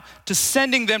now to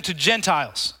sending them to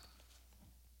Gentiles.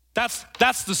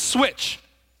 That's the switch.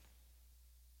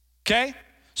 Okay?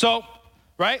 So,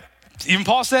 right? Even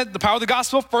Paul said the power of the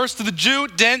gospel, first to the Jew,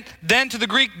 then to the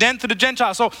Greek, then to the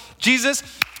Gentile. So Jesus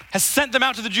has sent them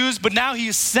out to the Jews, but now he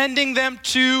is sending them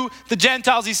to the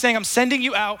Gentiles. He's saying, I'm sending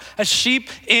you out as sheep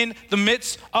in the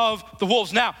midst of the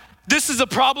wolves. Now, this is a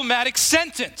problematic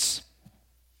sentence.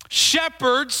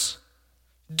 Shepherds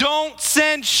don't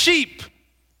send sheep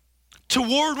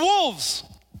toward wolves.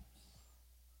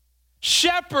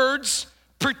 Shepherds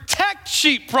protect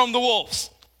sheep from the wolves.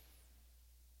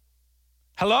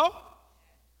 Hello?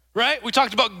 Right? We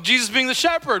talked about Jesus being the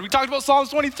shepherd. We talked about Psalms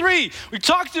 23. We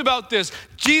talked about this.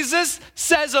 Jesus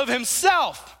says of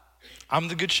himself, I'm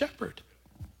the good shepherd.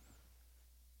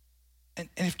 And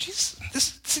if Jesus,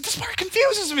 this part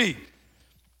confuses me.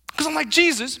 Because I'm like,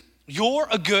 Jesus, you're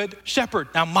a good shepherd.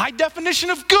 Now, my definition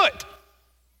of good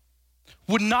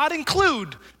would not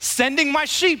include sending my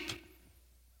sheep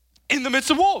in the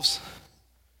midst of wolves.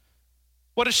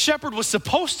 What a shepherd was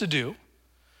supposed to do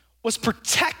was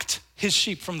protect his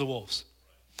sheep from the wolves.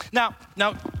 Now,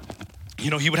 you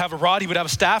know, he would have a rod, he would have a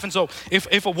staff, and so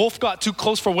if a wolf got too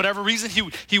close for whatever reason,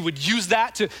 he would use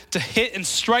that to hit and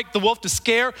strike the wolf, to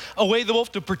scare away the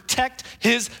wolf, to protect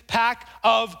his pack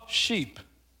of sheep.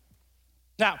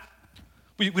 Now,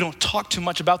 we don't talk too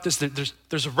much about this.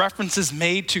 There's references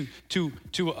made to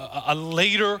a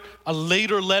later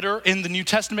letter in the New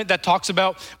Testament that talks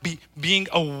about being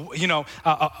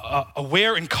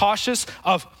aware and cautious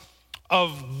of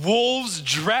wolves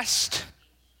dressed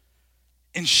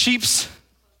in sheep's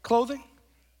clothing,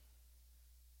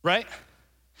 right?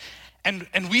 And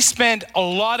we spend a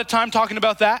lot of time talking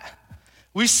about that.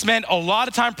 We spend a lot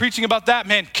of time preaching about that.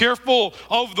 Man, careful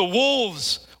of the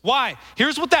wolves. Why?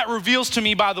 Here's what that reveals to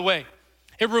me, by the way.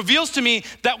 It reveals to me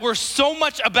that we're so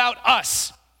much about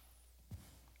us.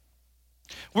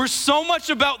 We're so much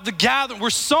about the gathering. We're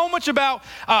so much about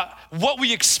what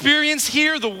we experience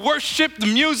here, the worship, the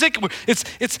music.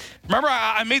 It's. Remember,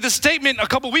 I made the statement a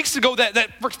couple weeks ago that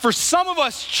for some of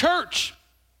us, church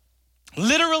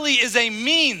literally is a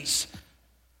means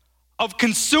of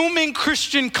consuming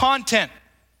Christian content.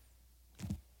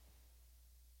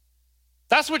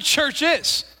 That's what church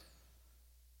is.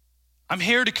 I'm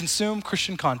here to consume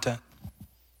Christian content.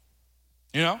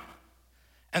 You know?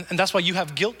 And that's why you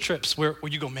have guilt trips where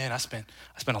you go, man, I spent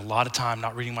a lot of time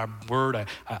not reading my word.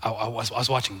 I was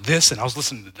watching this and I was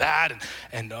listening to that.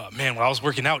 And man, when I was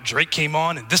working out, Drake came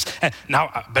on and this. And now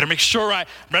I better make sure I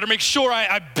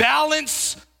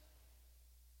balance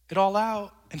it all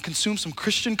out and consume some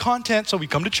Christian content. So we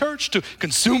come to church to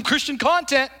consume Christian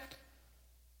content.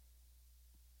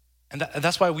 And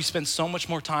that's why we spend so much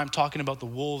more time talking about the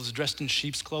wolves dressed in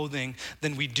sheep's clothing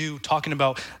than we do talking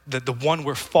about the one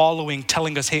we're following,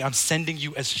 telling us, hey, I'm sending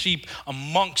you as sheep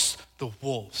amongst the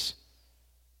wolves.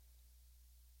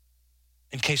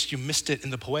 In case you missed it in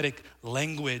the poetic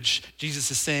language,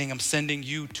 Jesus is saying, I'm sending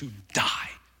you to die.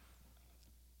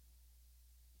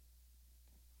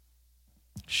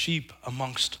 Sheep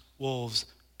amongst wolves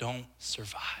don't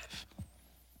survive.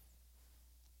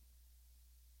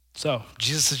 So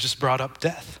Jesus has just brought up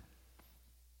death.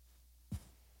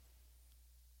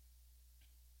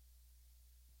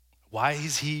 Why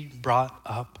has he brought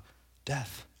up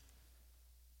death?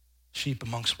 Sheep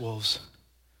amongst wolves.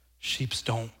 Sheep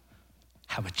don't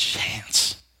have a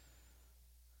chance.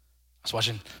 I was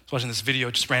watching this video,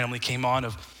 just randomly came on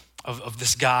of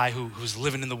this guy who's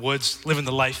living in the woods, living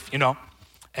the life,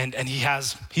 and he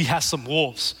has some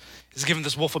wolves. He's giving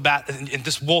this wolf a bat, and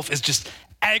this wolf is just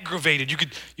aggravated. You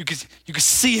could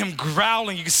see him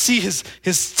growling. You could see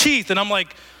his teeth, and I'm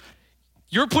like,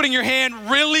 you're putting your hand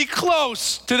really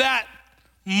close to that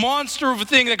monster of a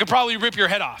thing that could probably rip your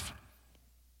head off,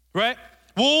 right?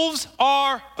 Wolves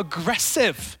are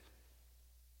aggressive.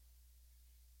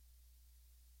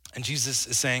 And Jesus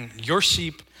is saying, you're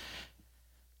sheep,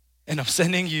 and I'm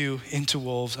sending you into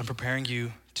wolves. I'm preparing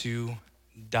you to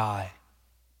die.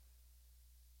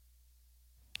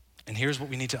 And here's what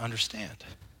we need to understand.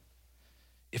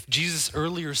 If Jesus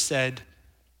earlier said,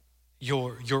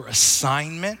 your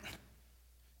assignment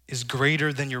is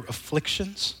greater than your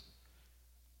afflictions,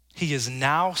 he is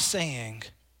now saying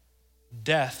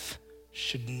death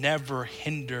should never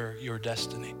hinder your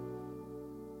destiny.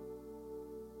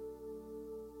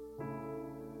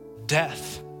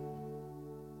 Death,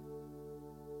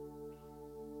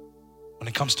 when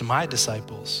it comes to my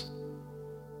disciples,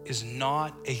 is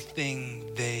not a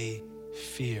thing they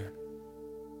fear.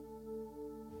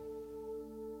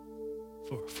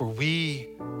 For we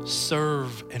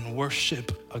serve and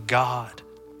worship a God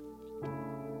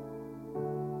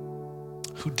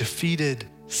who defeated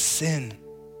sin,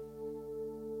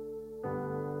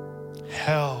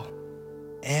 hell,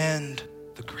 and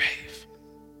the grave.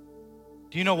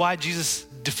 Do you know why Jesus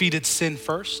defeated sin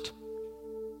first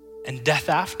and death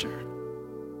after?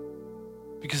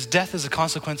 Because death is a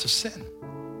consequence of sin.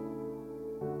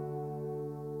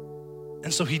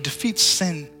 And so he defeats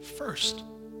sin first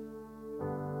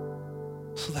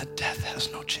so that death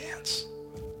has no chance.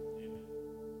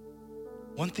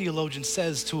 One theologian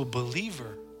says to a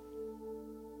believer,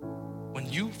 when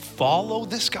you follow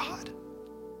this God,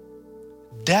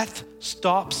 death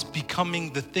stops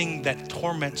becoming the thing that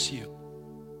torments you.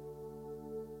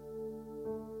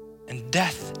 And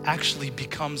death actually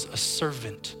becomes a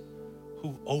servant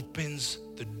who opens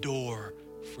the door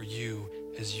for you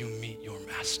as you meet your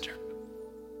master.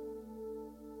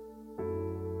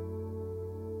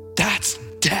 That's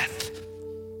death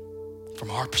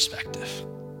from our perspective.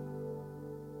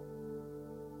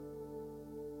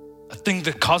 A thing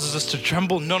that causes us to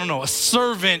tremble? No. A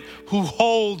servant who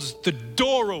holds the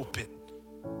door open.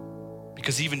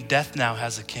 Because even death now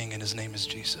has a king, and his name is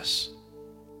Jesus.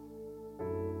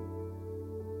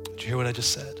 Did you hear what I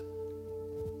just said?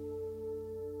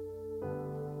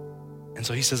 And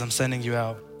so he says, I'm sending you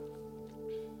out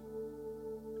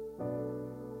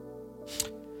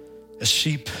as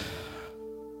sheep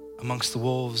amongst the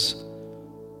wolves.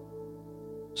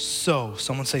 So,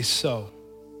 someone say so.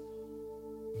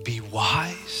 Be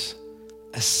wise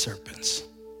as serpents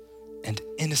and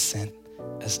innocent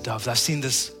as doves. I've seen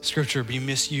this scripture be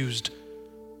misused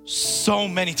so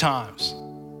many times.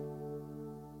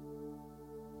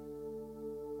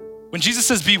 When Jesus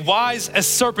says be wise as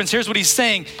serpents, here's what he's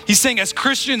saying. He's saying as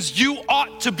Christians, you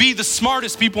ought to be the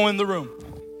smartest people in the room.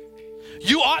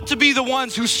 You ought to be the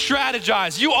ones who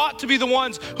strategize. You ought to be the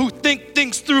ones who think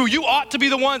things through. You ought to be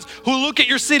the ones who look at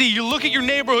your city. You look at your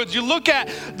neighborhoods. You look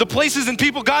at the places and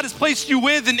people God has placed you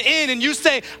with and in, and you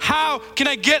say, how can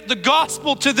I get the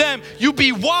gospel to them? You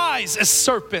be wise as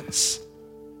serpents.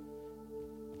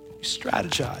 You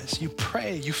strategize. You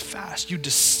pray. You fast. You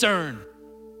discern.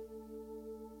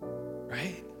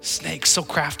 Right? Snake, so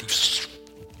crafty.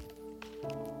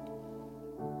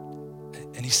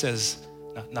 And he says,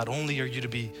 not only are you to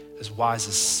be as wise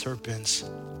as serpents,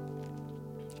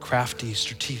 crafty,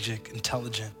 strategic,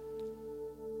 intelligent,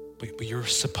 but you're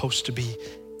supposed to be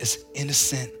as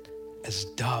innocent as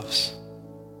doves.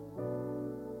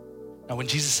 Now, when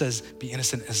Jesus says be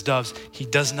innocent as doves, he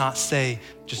does not say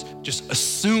just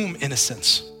assume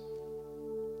innocence.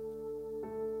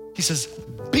 He says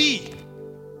be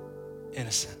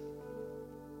innocent.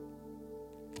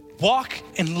 Walk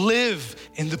and live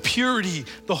in the purity,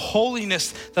 the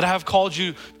holiness that I have called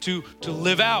you to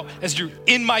live out as you're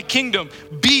in my kingdom.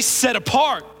 Be set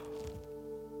apart.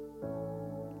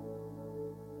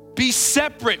 Be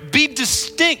separate. Be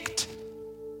distinct.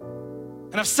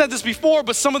 And I've said this before,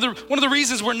 but one of the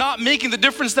reasons we're not making the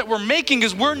difference that we're making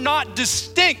is we're not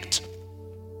distinct.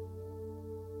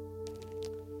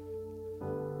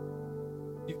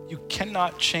 You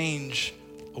cannot change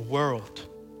a world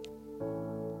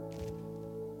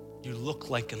you look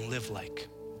like and live like.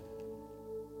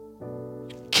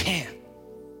 You can.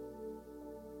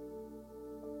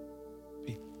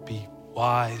 Be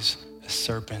wise as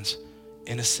serpents,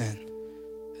 innocent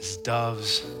as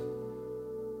doves.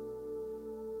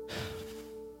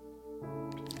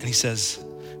 And he says,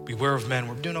 beware of men.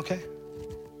 We're doing okay?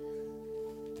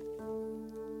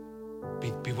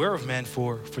 Beware of men,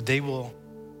 for they will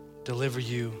deliver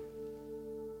you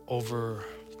over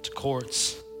to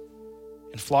courts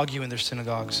and flog you in their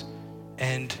synagogues.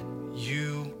 And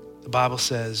you, the Bible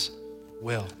says,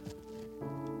 will.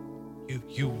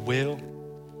 You will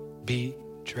be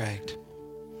dragged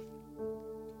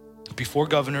before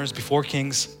governors, before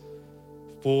kings,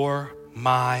 for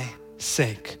my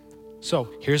sake. So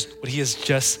here's what he has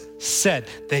just said.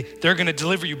 They're gonna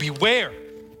deliver you. Beware.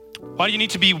 Why do you need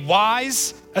to be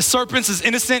wise as serpents, as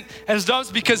innocent as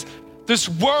doves? Because this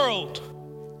world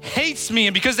hates me,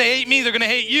 and because they hate me, they're gonna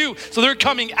hate you. So they're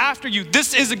coming after you.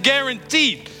 This is a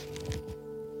guaranteed.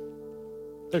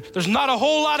 There's not a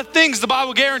whole lot of things the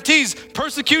Bible guarantees.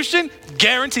 Persecution,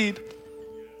 guaranteed.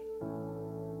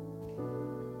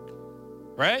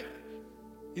 Right?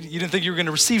 You didn't think you were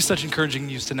gonna receive such encouraging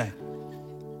news tonight.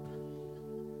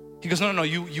 He goes, no,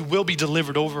 you will be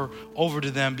delivered over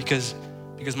to them because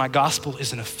my gospel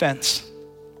is an offense.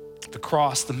 The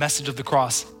cross, the message of the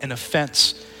cross, an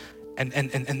offense.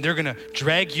 And they're gonna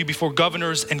drag you before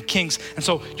governors and kings. And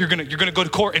so you're gonna go to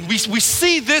court. And we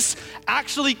see this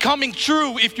actually coming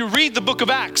true if you read the book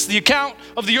of Acts, the account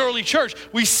of the early church.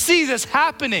 We see this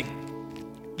happening.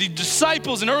 The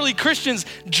disciples and early Christians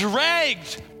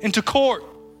dragged into court,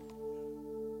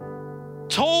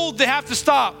 told they have to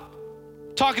stop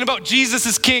talking about Jesus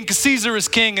is king because Caesar is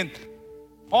king and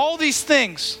all these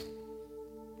things.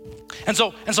 And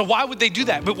so why would they do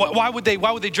that? But why would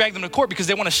they drag them to court? Because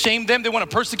they want to shame them, they want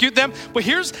to persecute them. But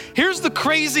here's the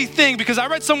crazy thing, because I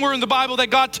read somewhere in the Bible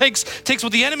that God takes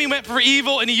what the enemy meant for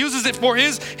evil and he uses it for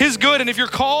his good. And if you're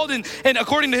called and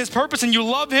according to his purpose and you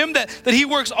love him, that he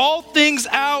works all things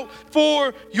out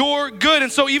for your good.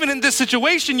 And so even in this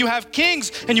situation, you have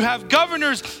kings and you have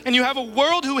governors and you have a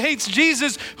world who hates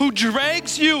Jesus, who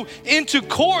drags you into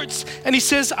courts. And he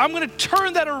says, I'm going to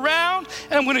turn that around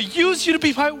and I'm going to use you to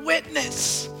be my witness.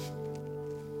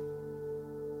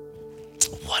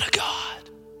 What a God.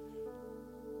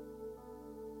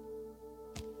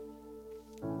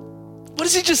 What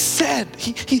has he just said?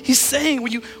 He's saying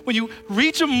when you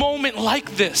reach a moment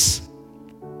like this,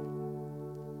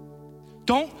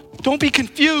 don't be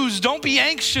confused, don't be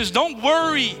anxious, don't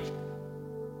worry.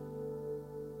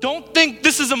 Don't think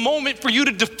this is a moment for you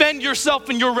to defend yourself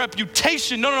and your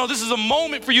reputation. No, this is a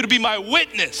moment for you to be my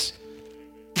witness.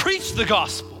 Preach the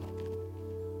gospel.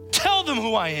 Tell them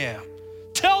who I am.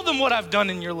 Tell them what I've done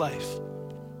in your life.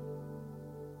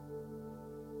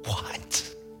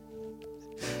 What?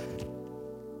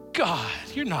 God,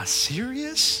 you're not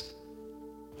serious?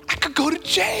 I could go to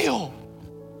jail.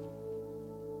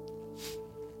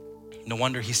 No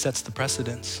wonder he sets the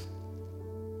precedence.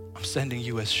 I'm sending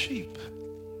you as sheep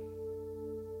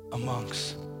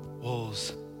amongst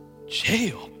wolves.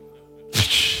 Jail?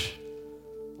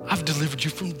 I've delivered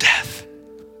you from death.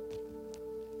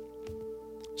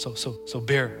 So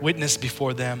bear witness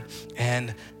before them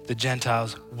and the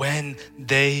Gentiles when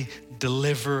they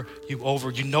deliver you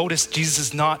over. You notice Jesus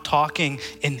is not talking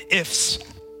in ifs.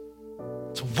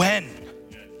 It's when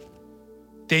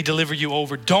they deliver you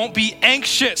over. Don't be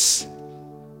anxious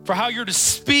for how you're to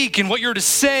speak and what you're to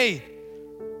say.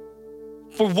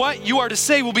 For what you are to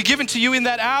say will be given to you in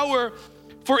that hour.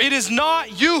 For it is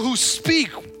not you who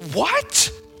speak.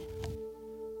 What?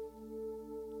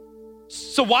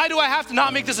 So why do I have to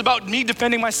not make this about me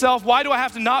defending myself? Why do I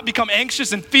have to not become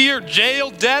anxious and fear jail,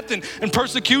 death, and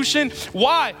persecution?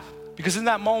 Why? Because in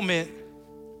that moment,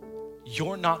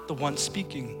 you're not the one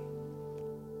speaking.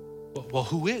 Well,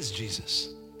 who is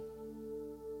Jesus?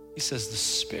 He says, the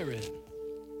Spirit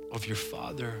of your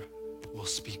Father will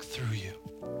speak through you.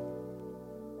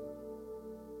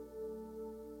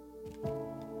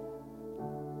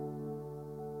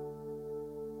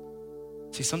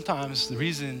 See, sometimes the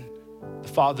reason the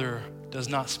Father does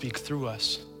not speak through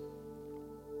us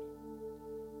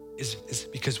is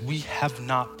because we have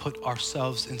not put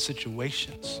ourselves in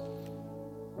situations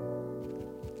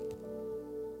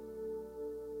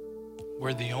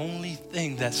where the only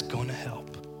thing that's going to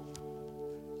help,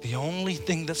 the only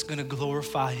thing that's going to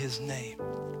glorify his name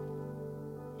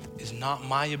is not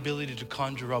my ability to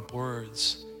conjure up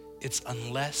words. It's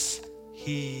unless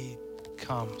he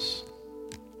comes.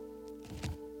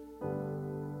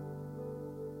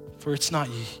 For it's not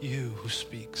you who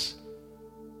speaks,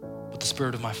 but the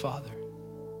Spirit of my Father,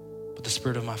 but the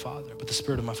Spirit of my Father, but the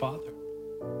Spirit of my Father.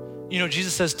 You know,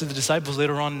 Jesus says to the disciples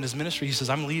later on in his ministry, he says,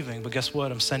 I'm leaving, but guess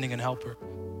what? I'm sending a helper.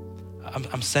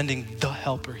 I'm sending the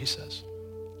helper, he says.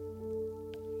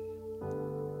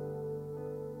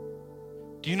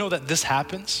 Do you know that this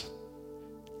happens?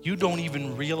 You don't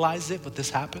even realize it, but this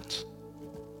happens.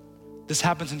 This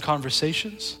happens in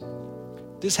conversations.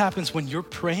 This happens when you're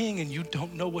praying and you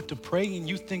don't know what to pray and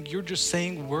you think you're just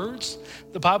saying words.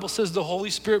 The Bible says the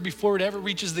Holy Spirit, before it ever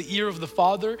reaches the ear of the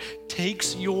Father,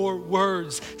 takes your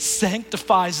words,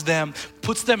 sanctifies them,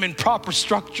 puts them in proper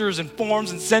structures and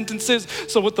forms and sentences.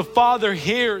 So what the Father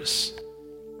hears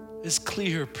is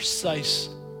clear, precise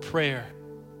prayer.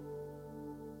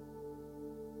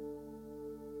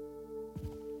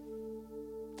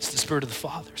 It's the Spirit of the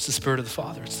Father. It's the Spirit of the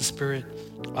Father. It's the Spirit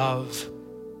of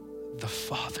the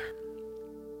Father.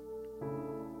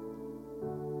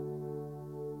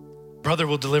 Brother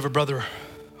will deliver brother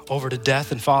over to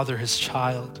death, and father his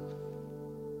child.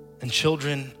 And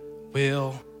children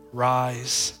will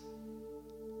rise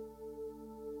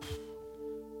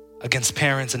against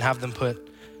parents and have them put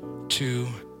to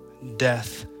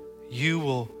death. You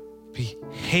will be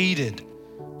hated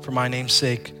for my name's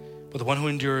sake, but the one who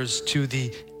endures to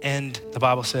the end, the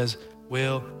Bible says,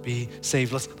 will be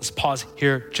saved. Let's pause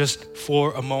here just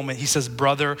for a moment. He says,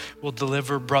 brother will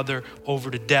deliver brother over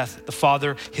to death, the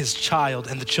father his child,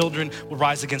 and the children will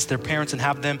rise against their parents and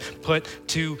have them put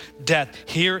to death.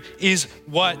 Here is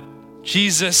what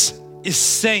Jesus is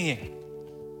saying.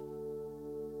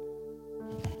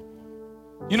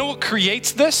 You know what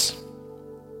creates this?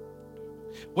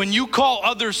 When you call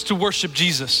others to worship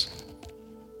Jesus.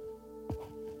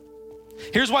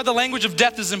 Here's why the language of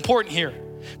death is important here.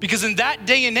 Because in that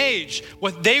day and age,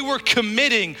 what they were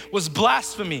committing was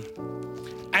blasphemy.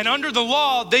 And under the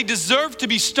law, they deserved to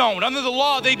be stoned. Under the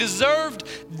law, they deserved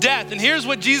death. And here's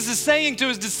what Jesus is saying to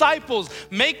his disciples: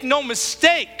 make no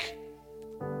mistake,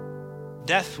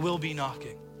 death will be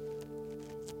knocking.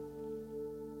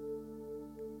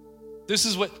 This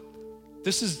is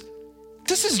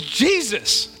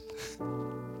Jesus.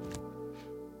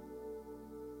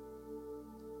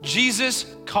 Jesus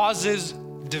causes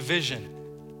division.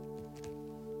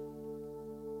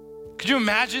 Could you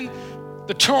imagine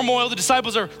the turmoil the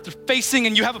disciples are facing,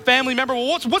 and you have a family member?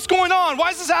 Well, what's going on? Why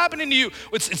is this happening to you?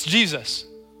 It's Jesus.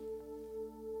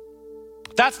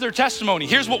 That's their testimony.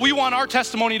 Here's what we want our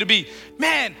testimony to be.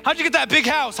 Man, how'd you get that big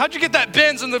house? How'd you get that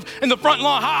Benz in the front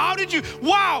lawn? How did you?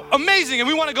 Wow, amazing. And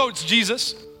we want to go, it's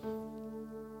Jesus.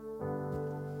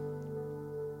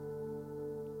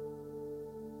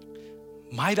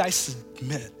 Might I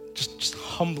submit, just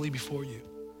humbly before you,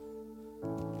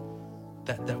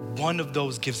 that one of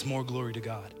those gives more glory to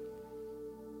God,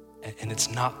 and it's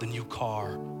not the new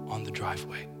car on the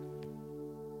driveway.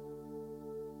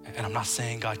 And I'm not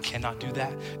saying God cannot do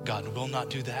that, God will not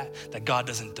do that God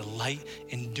doesn't delight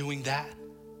in doing that.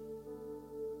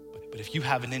 But if you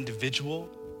have an individual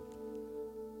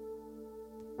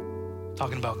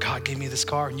talking about God gave me this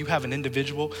car, and you have an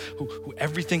individual who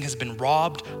everything has been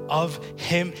robbed of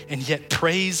him, and yet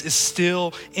praise is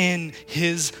still in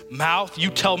his mouth,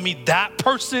 you tell me that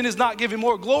person is not giving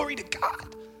more glory to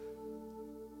God?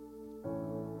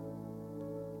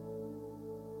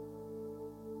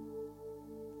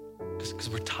 Because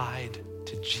we're tied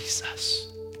to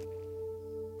Jesus.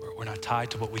 We're not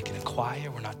tied to what we can acquire.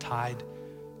 We're not tied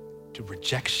to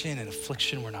rejection and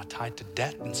affliction. We're not tied to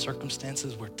death and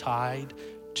circumstances. We're tied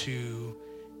to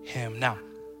him. Now,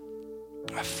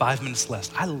 I have 5 minutes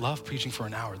left. I love preaching for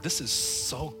an hour. This is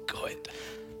so good.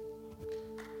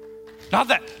 Not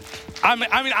that, I'm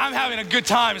having a good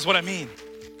time is what I mean.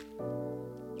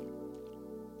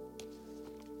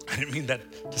 I didn't mean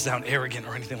that to sound arrogant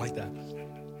or anything like that.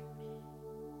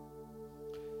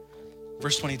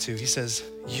 Verse 22, he says,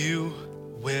 you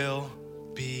will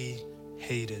be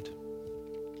hated.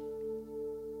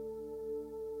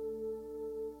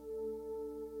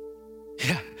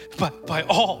 Yeah, but by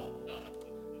all.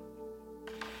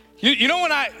 You know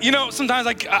when sometimes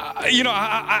I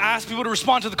ask people to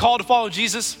respond to the call to follow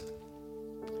Jesus.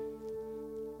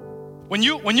 When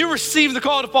you receive the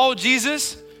call to follow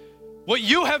Jesus, what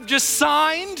you have just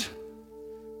signed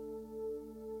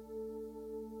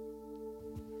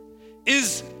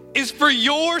is for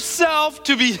yourself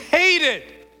to be hated.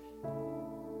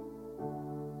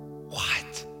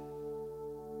 What?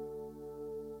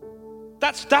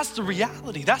 That's the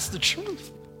reality. That's the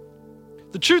truth.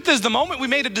 The truth is, the moment we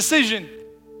made a decision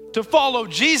to follow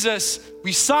Jesus,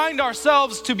 we signed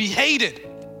ourselves to be hated.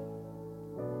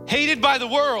 Hated by the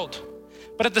world,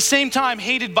 but at the same time,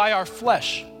 hated by our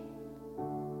flesh.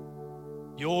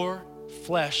 Your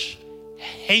flesh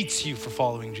hates you for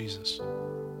following Jesus.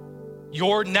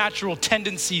 Your natural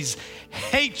tendencies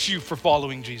hate you for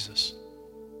following Jesus.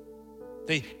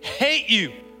 They hate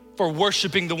you for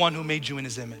worshiping the one who made you in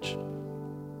his image.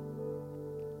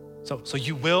 So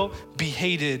you will be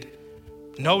hated.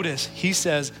 Notice, he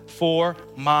says, for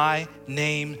my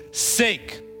name's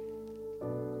sake.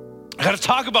 I gotta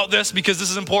talk about this because this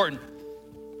is important.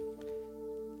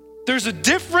 There's a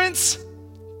difference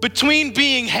between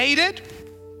being hated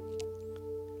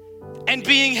and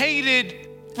being hated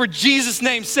for Jesus'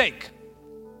 name's sake.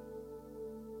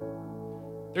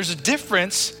 There's a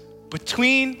difference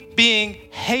between being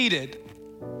hated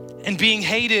and being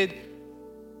hated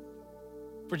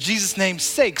for Jesus' name's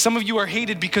sake. Some of you are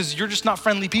hated because you're just not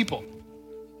friendly people.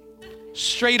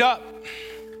 Straight up.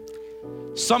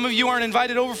 Some of you aren't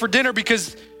invited over for dinner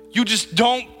because you just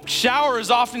don't shower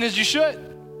as often as you should.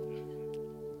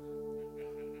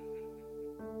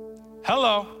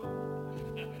 Hello.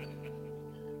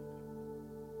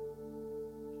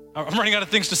 I'm running out of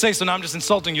things to say, so now I'm just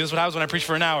insulting you. That's what happens when I preach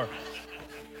for an hour.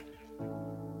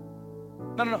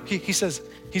 No. He says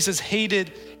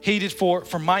hated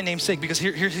for my name's sake, because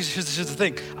here's the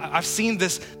thing. I've seen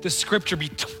this scripture be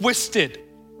twisted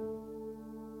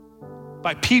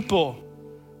by people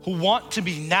who want to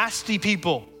be nasty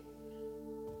people.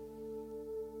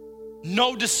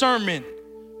 No discernment,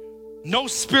 no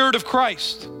spirit of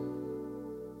Christ.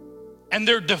 And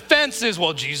their defense is,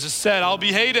 well, Jesus said, I'll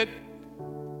be hated.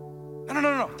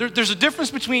 No. There's a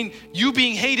difference between you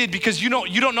being hated because you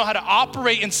don't know how to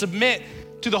operate and submit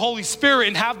to the Holy Spirit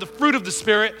and have the fruit of the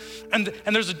Spirit. And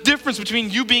there's a difference between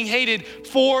you being hated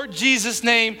for Jesus'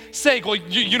 name's sake. Well,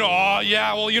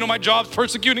 my job's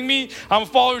persecuting me. I'm a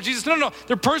follower of Jesus. No.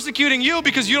 They're persecuting you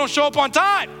because you don't show up on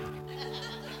time.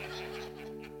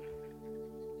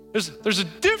 There's a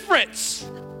difference.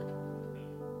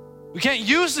 We can't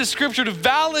use this scripture to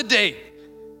validate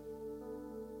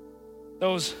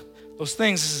those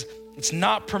things. It's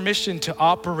not permission to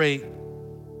operate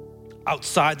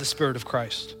outside the Spirit of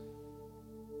Christ.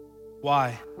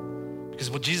 Why?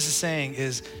 Because what Jesus is saying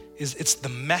is it's the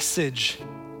message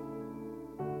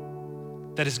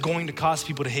that is going to cause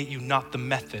people to hate you, not the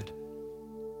method.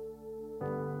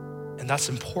 And that's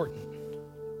important.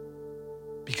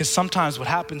 Because sometimes what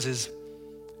happens is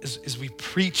we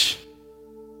preach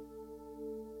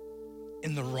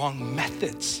in the wrong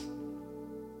methods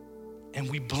and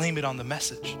we blame it on the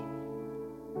message.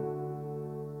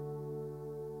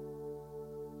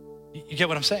 You get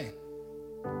what I'm saying?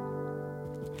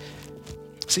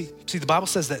 See, the Bible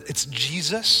says that it's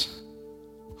Jesus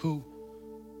who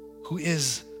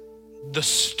is the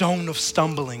stone of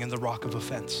stumbling and the rock of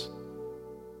offense.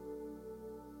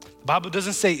 The Bible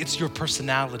doesn't say it's your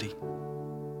personality.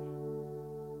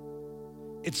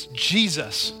 It's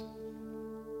Jesus.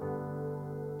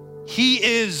 He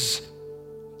is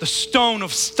the stone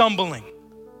of stumbling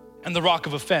and the rock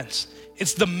of offense.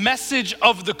 It's the message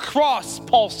of the cross,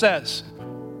 Paul says,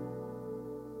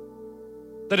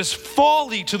 that is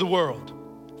folly to the world,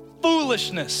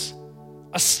 foolishness,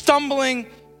 a stumbling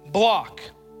block.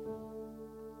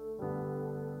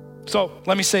 So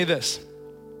let me say this.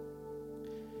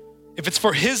 If it's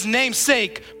for his name's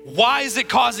sake, why is it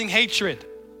causing hatred?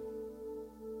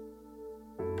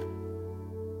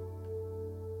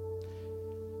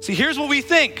 See, here's what we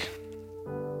think,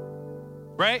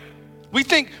 right? We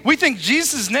think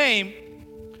Jesus' name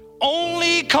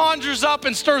only conjures up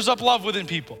and stirs up love within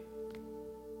people.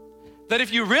 That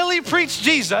if you really preach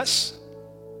Jesus,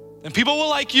 then people will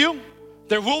like you,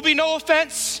 there will be no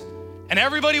offense, and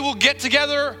everybody will get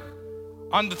together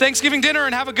on the Thanksgiving dinner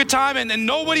and have a good time, and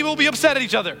nobody will be upset at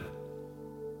each other.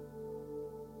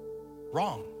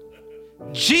 Wrong.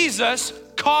 Jesus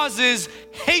causes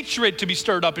hatred to be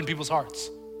stirred up in people's hearts.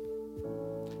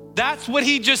 That's what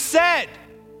he just said.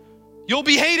 You'll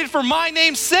be hated for my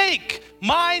name's sake.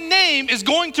 My name is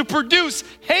going to produce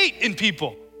hate in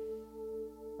people.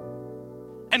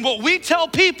 And what we tell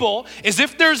people is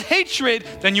if there's hatred,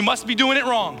 then you must be doing it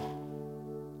wrong.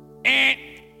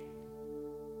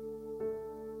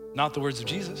 Not the words of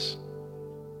Jesus.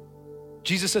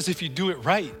 Jesus says if you do it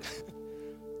right,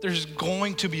 there's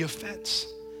going to be offense.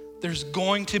 There's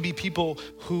going to be people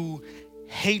who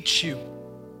hate you.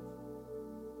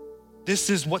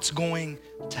 This is what's going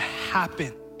to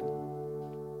happen.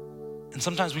 And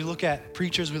sometimes we look at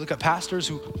preachers, we look at pastors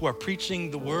who are preaching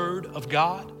the word of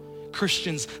God,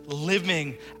 Christians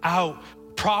living out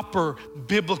proper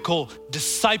biblical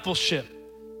discipleship.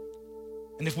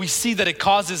 And if we see that it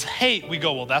causes hate, we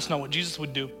go, well, that's not what Jesus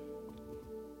would do.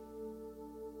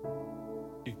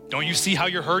 Don't you see how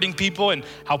you're hurting people and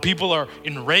how people are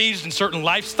enraged in certain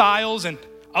lifestyles and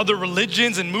other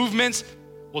religions and movements?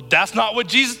 Well, that's not what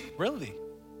Jesus, really?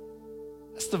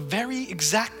 That's the very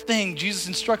exact thing Jesus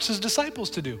instructs his disciples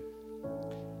to do.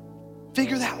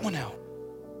 Figure that one out.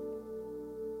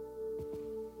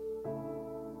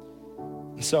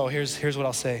 And so here's what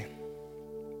I'll say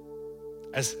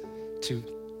as to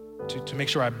make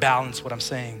sure I balance what I'm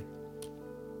saying,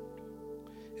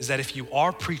 is that if you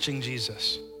are preaching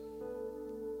Jesus,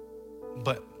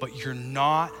 but you're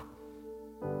not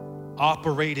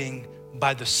operating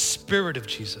by the Spirit of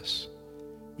Jesus,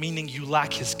 meaning you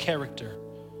lack his character,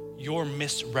 you're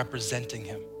misrepresenting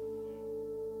him.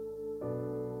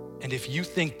 And if you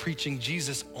think preaching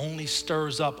Jesus only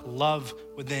stirs up love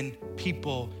within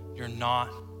people, you're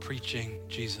not preaching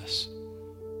Jesus.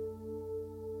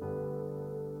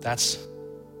 That's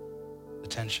the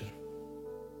tension.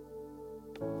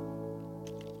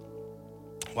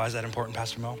 Why is that important,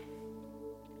 Pastor Mo?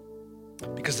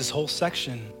 Because this whole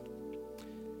section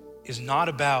is not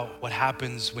about what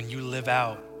happens when you live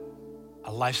out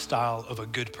a lifestyle of a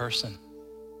good person.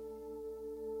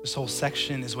 This whole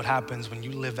section is what happens when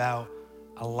you live out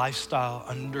a lifestyle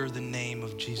under the name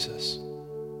of Jesus.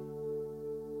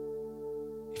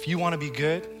 If you want to be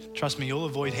good, trust me, you'll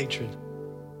avoid hatred.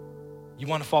 You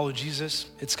want to follow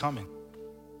Jesus, it's coming.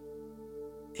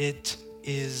 It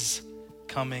is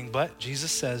coming, but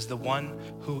Jesus says the one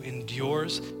who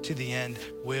endures to the end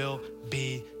will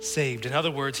be saved. In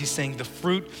other words, he's saying the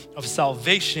fruit of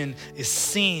salvation is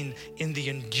seen in the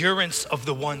endurance of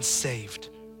the one saved.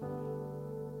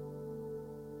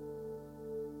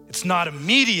 It's not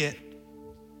immediate,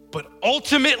 but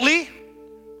ultimately,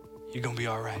 you're gonna be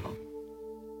all right.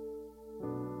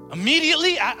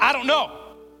 Immediately, I don't know.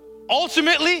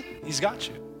 Ultimately, he's got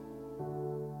you.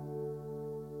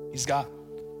 He's got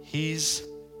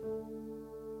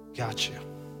you.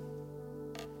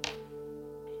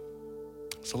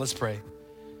 So let's pray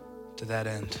to that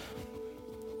end.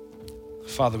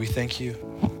 Father, we thank you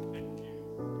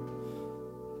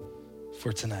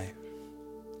for tonight.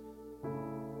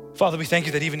 Father, we thank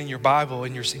you that even in your Bible,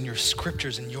 in your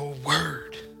scriptures, in your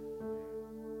word,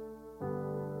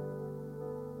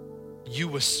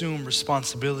 you assume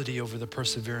responsibility over the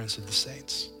perseverance of the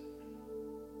saints.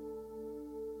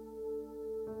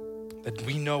 That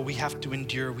we know we have to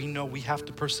endure. We know we have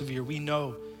to persevere. We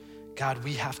know, God,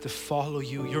 we have to follow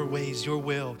you, your ways, your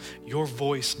will, your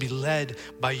voice, be led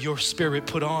by your Spirit,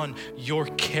 put on your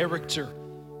character.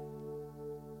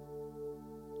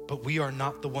 But we are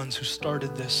not the ones who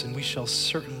started this, and we shall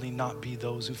certainly not be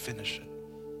those who finish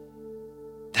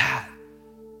it. That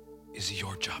is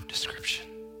your job description.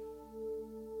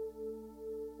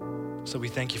 So we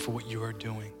thank you for what you are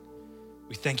doing.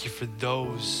 We thank you for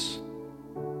those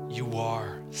you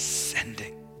are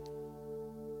sending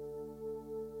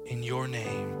in your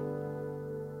name,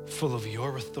 full of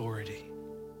your authority,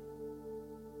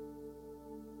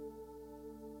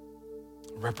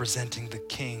 representing the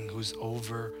King who's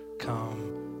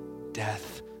overcome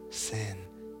death, sin,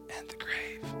 and the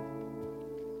grave.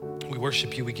 We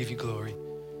worship you, we give you glory.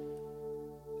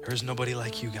 There is nobody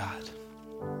like you, God.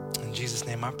 In Jesus'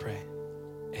 name I pray.